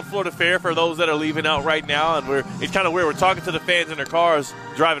the South Florida Fair for those that are leaving out right now. And it's kind of weird. We're talking to the fans in their cars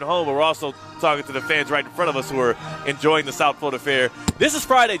driving home, but we're also talking to the fans right in front of us who are enjoying the South Florida Fair. This is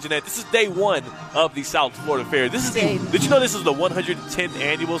Friday, Ginette. This is day one of the South Florida Fair. Did you know this is the 110th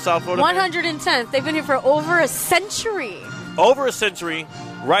annual South Florida Fair? 110th. They've been here for over a century. Over a century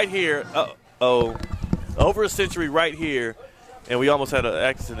right here. Over a century right here. And we almost had an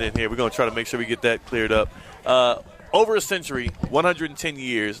accident here. We're going to try to make sure we get that cleared up. Over a century, 110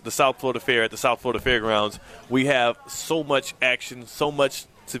 years, the South Florida Fair at the South Florida Fairgrounds. We have so much action, so much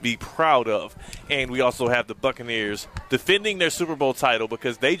to be proud of. And we also have the Buccaneers defending their Super Bowl title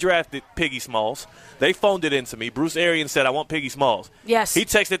because they drafted Piggy Smalls. They phoned it in to me. Bruce Arians said, I want Piggy Smalls. Yes. He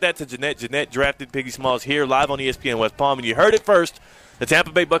texted that to Ginette. Ginette drafted Piggy Smalls here live on ESPN West Palm. And you heard it first. The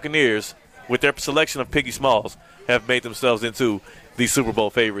Tampa Bay Buccaneers, with their selection of Piggy Smalls, have made themselves into the Super Bowl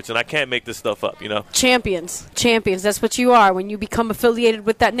favorites, and I can't make this stuff up, Champions. That's what you are. When you become affiliated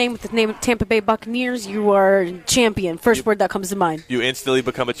with that name, with the name of Tampa Bay Buccaneers, you are champion. First word that comes to mind. You instantly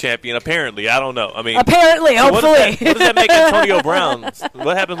become a champion, apparently. I don't know. Apparently, so hopefully. What does that make Antonio Brown?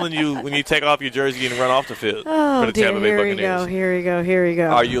 What happens when you take off your jersey and run off the field for the Tampa Bay Buccaneers? Here we go.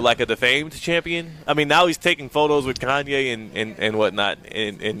 Are you like a defamed champion? Now he's taking photos with Kanye and whatnot,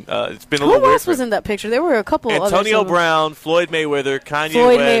 and it's been a little weird. Who else was in that picture? There were a couple Antonio Brown, Floyd Mayweather, Kanye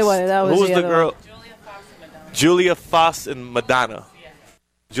Floyd West. Mayweather, that was who was the girl? One. Julia Foss and Madonna.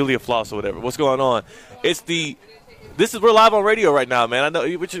 Julia Floss or whatever. What's going on? We're live on radio right now, man. I know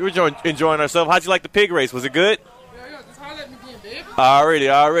we're enjoying ourselves. How'd you like the pig race? Was it good?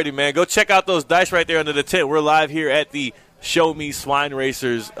 Alrighty, man. Go check out those dice right there under the tent. We're live here at the Show Me Swine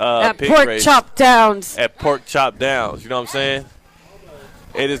Racers at pig Pork race. Chop Downs. At Pork Chop Downs. You know what I'm saying?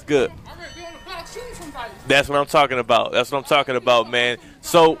 It is good. That's what I'm talking about, man.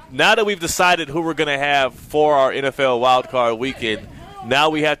 So now that we've decided who we're going to have for our NFL wildcard weekend, now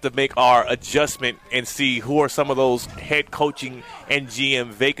we have to make our adjustment and see who are some of those head coaching and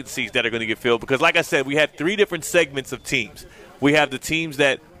GM vacancies that are going to get filled. Because like I said, we had three different segments of teams. We have the teams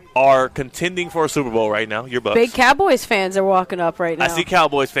that are contending for a Super Bowl right now. Your Bucks. Big Cowboys fans are walking up right now. I see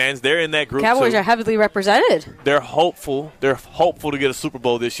Cowboys fans. They're in that group. Cowboys are heavily represented. They're hopeful. They're hopeful to get a Super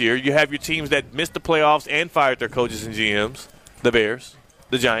Bowl this year. You have your teams that missed the playoffs and fired their coaches and GMs. The Bears,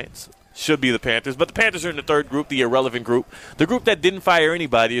 the Giants, should be the Panthers. But the Panthers are in the third group, the irrelevant group. The group that didn't fire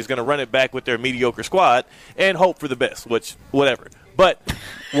anybody is going to run it back with their mediocre squad and hope for the best, which, whatever. But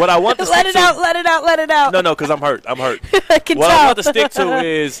what I want to let it out. No, because I'm hurt. I can what tell. I want to stick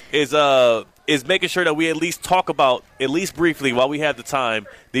to is making sure that we at least talk about, at least briefly while we have the time,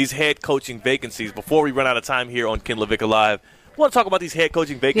 these head coaching vacancies before we run out of time here on Ken Lavicka Live. I want to talk about these head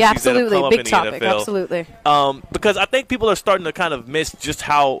coaching vacancies that have come up in the NFL. Absolutely. Because I think people are starting to kind of miss just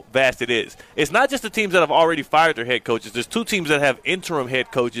how vast it is. It's not just the teams that have already fired their head coaches. There's two teams that have interim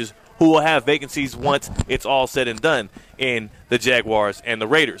head coaches who will have vacancies once it's all said and done in the Jaguars and the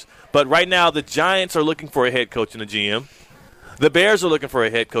Raiders. But right now, the Giants are looking for a head coach and a GM. The Bears are looking for a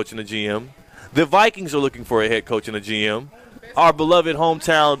head coach and a GM. The Vikings are looking for a head coach and a GM. Our beloved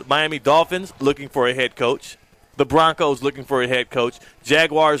hometown Miami Dolphins looking for a head coach. The Broncos looking for a head coach.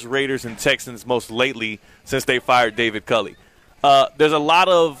 Jaguars, Raiders, and Texans most lately since they fired David Culley. There's a lot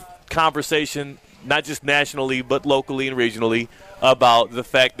of conversation, not just nationally but locally and regionally, about the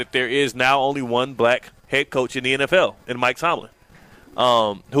fact that there is now only one black head coach in the NFL, and Mike Tomlin,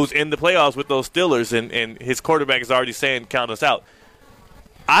 who's in the playoffs with those Steelers, and his quarterback is already saying, count us out.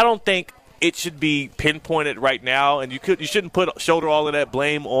 I don't think it should be pinpointed right now, and you shouldn't shoulder all of that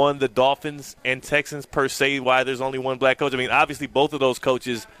blame on the Dolphins and Texans per se, why there's only one black coach. Obviously both of those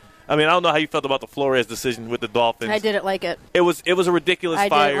coaches – I don't know how you felt about the Flores decision with the Dolphins. I didn't like it. It was a ridiculous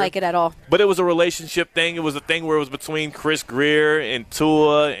fire. I didn't like it at all. But it was a relationship thing. It was a thing where it was between Chris Greer and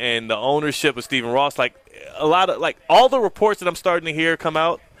Tua and the ownership of Stephen Ross. All the reports that I'm starting to hear come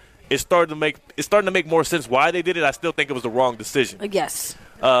out, it's starting to make more sense why they did it. I still think it was the wrong decision. Yes.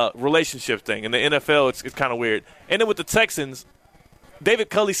 Relationship thing. In the NFL, it's kind of weird. And then with the Texans,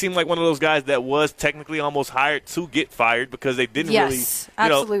 David Culley seemed like one of those guys that was technically almost hired to get fired because they didn't really. Yes,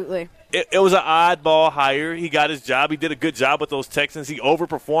 absolutely. It was an oddball hire. He got his job. He did a good job with those Texans. He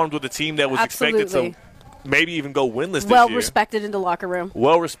overperformed with a team that was expected to maybe even go winless this year. Well respected in the locker room.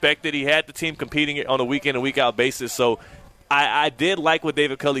 Well respected. He had the team competing on a week-in and week-out basis. So I did like what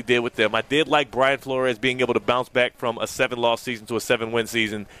David Culley did with them. I did like Brian Flores being able to bounce back from a 7-loss season to a 7-win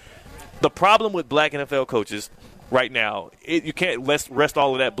season. The problem with black NFL coaches right now, you can't rest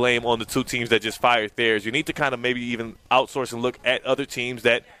all of that blame on the two teams that just fired theirs. You need to kind of maybe even outsource and look at other teams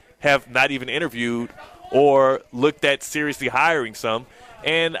that have not even interviewed or looked at seriously hiring some.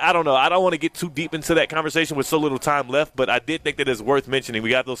 And I don't know. I don't want to get too deep into that conversation with so little time left, but I did think that it's worth mentioning.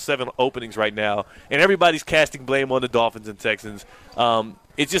 We got those 7 openings right now, and everybody's casting blame on the Dolphins and Texans.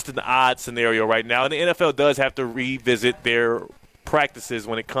 It's just an odd scenario right now, and the NFL does have to revisit their practices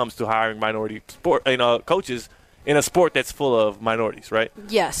when it comes to hiring minority coaches in a sport that's full of minorities, right?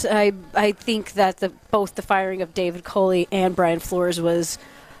 Yes, I think that both the firing of David Culley and Brian Flores was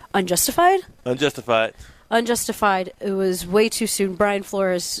unjustified. Unjustified. It was way too soon. Brian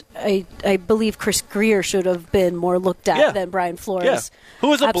Flores, I believe Chris Greer should have been more looked at than Brian Flores. Yeah.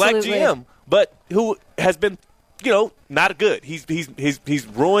 Who is a black GM, but who has been, not good. He's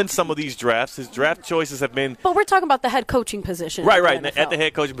ruined some of these drafts. His draft choices have been. But we're talking about the head coaching position. Right. At the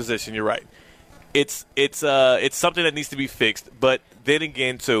head coaching position, you're right. It's something that needs to be fixed. But then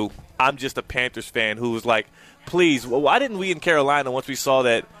again, too, I'm just a Panthers fan who was like, please, why didn't we in Carolina once we saw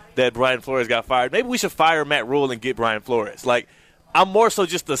that Brian Flores got fired? Maybe we should fire Matt Rule and get Brian Flores. Like, I'm more so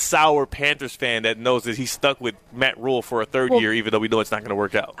just a sour Panthers fan that knows that he's stuck with Matt Rule for a third year, even though we know it's not going to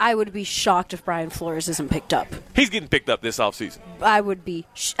work out. I would be shocked if Brian Flores isn't picked up. He's getting picked up this offseason. I would be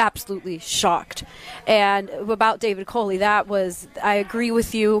absolutely shocked. And about David Culley, I agree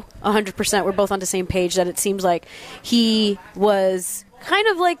with you 100%. We're both on the same page that it seems like he was kind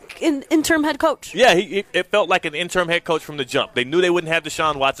of like an interim head coach. Yeah, it felt like an interim head coach from the jump. They knew they wouldn't have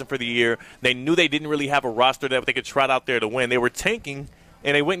Deshaun Watson for the year. They knew they didn't really have a roster that they could trot out there to win. They were tanking,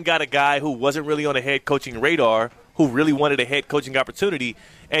 and they went and got a guy who wasn't really on a head coaching radar, who really wanted a head coaching opportunity.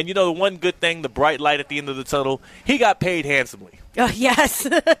 And, the one good thing, the bright light at the end of the tunnel, he got paid handsomely. Yes.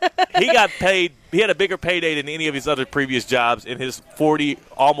 He got paid. He had a bigger payday than any of his other previous jobs in his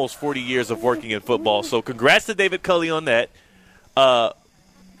almost 40 years of working in football. So congrats to David Culley on that.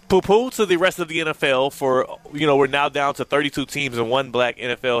 Poo-poo to the rest of the NFL for, we're now down to 32 teams and one black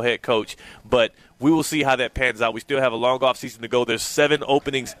NFL head coach. But we will see how that pans out. We still have a long off season to go. There's 7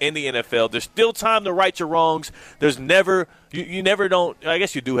 openings in the NFL. There's still time to right your wrongs. There's never – you never don't – I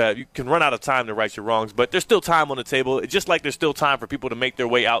guess you do have – you can run out of time to right your wrongs, but there's still time on the table. It's just like there's still time for people to make their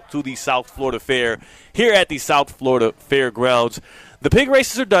way out to the South Florida Fair here at the South Florida Fairgrounds. The pig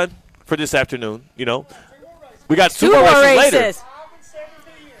races are done for this afternoon, We got 2 more races later.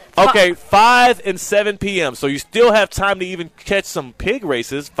 Okay, 5 and 7 p.m. So you still have time to even catch some pig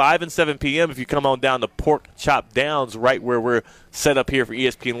races, 5 and 7 p.m. if you come on down to Pork Chop Downs, right where we're set up here for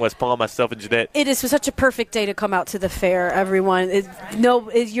ESPN West Palm, myself and Ginette. It is such a perfect day to come out to the fair, everyone.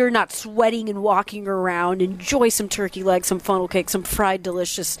 You're not sweating and walking around. Enjoy some turkey legs, some funnel cake, some fried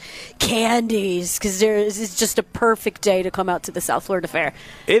delicious candies, because it's just a perfect day to come out to the South Florida Fair.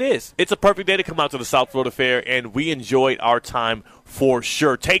 It is. It's a perfect day to come out to the South Florida Fair, and we enjoyed our time for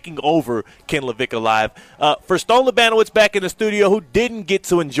sure. Taking over Ken Lavicka Live. For Stone Labanowitz back in the studio, who didn't get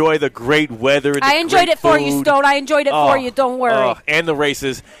to enjoy the great weather. And I enjoyed it for you, Stone. I enjoyed it for you. Don't worry. And the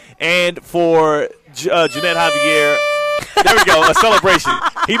races. And for Ginette Javier, there we go, a celebration.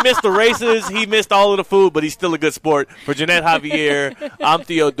 He missed the races. He missed all of the food, but he's still a good sport. For Ginette Javier, I'm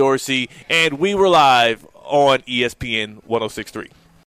Theo Dorsey, and we were live on ESPN 106.3.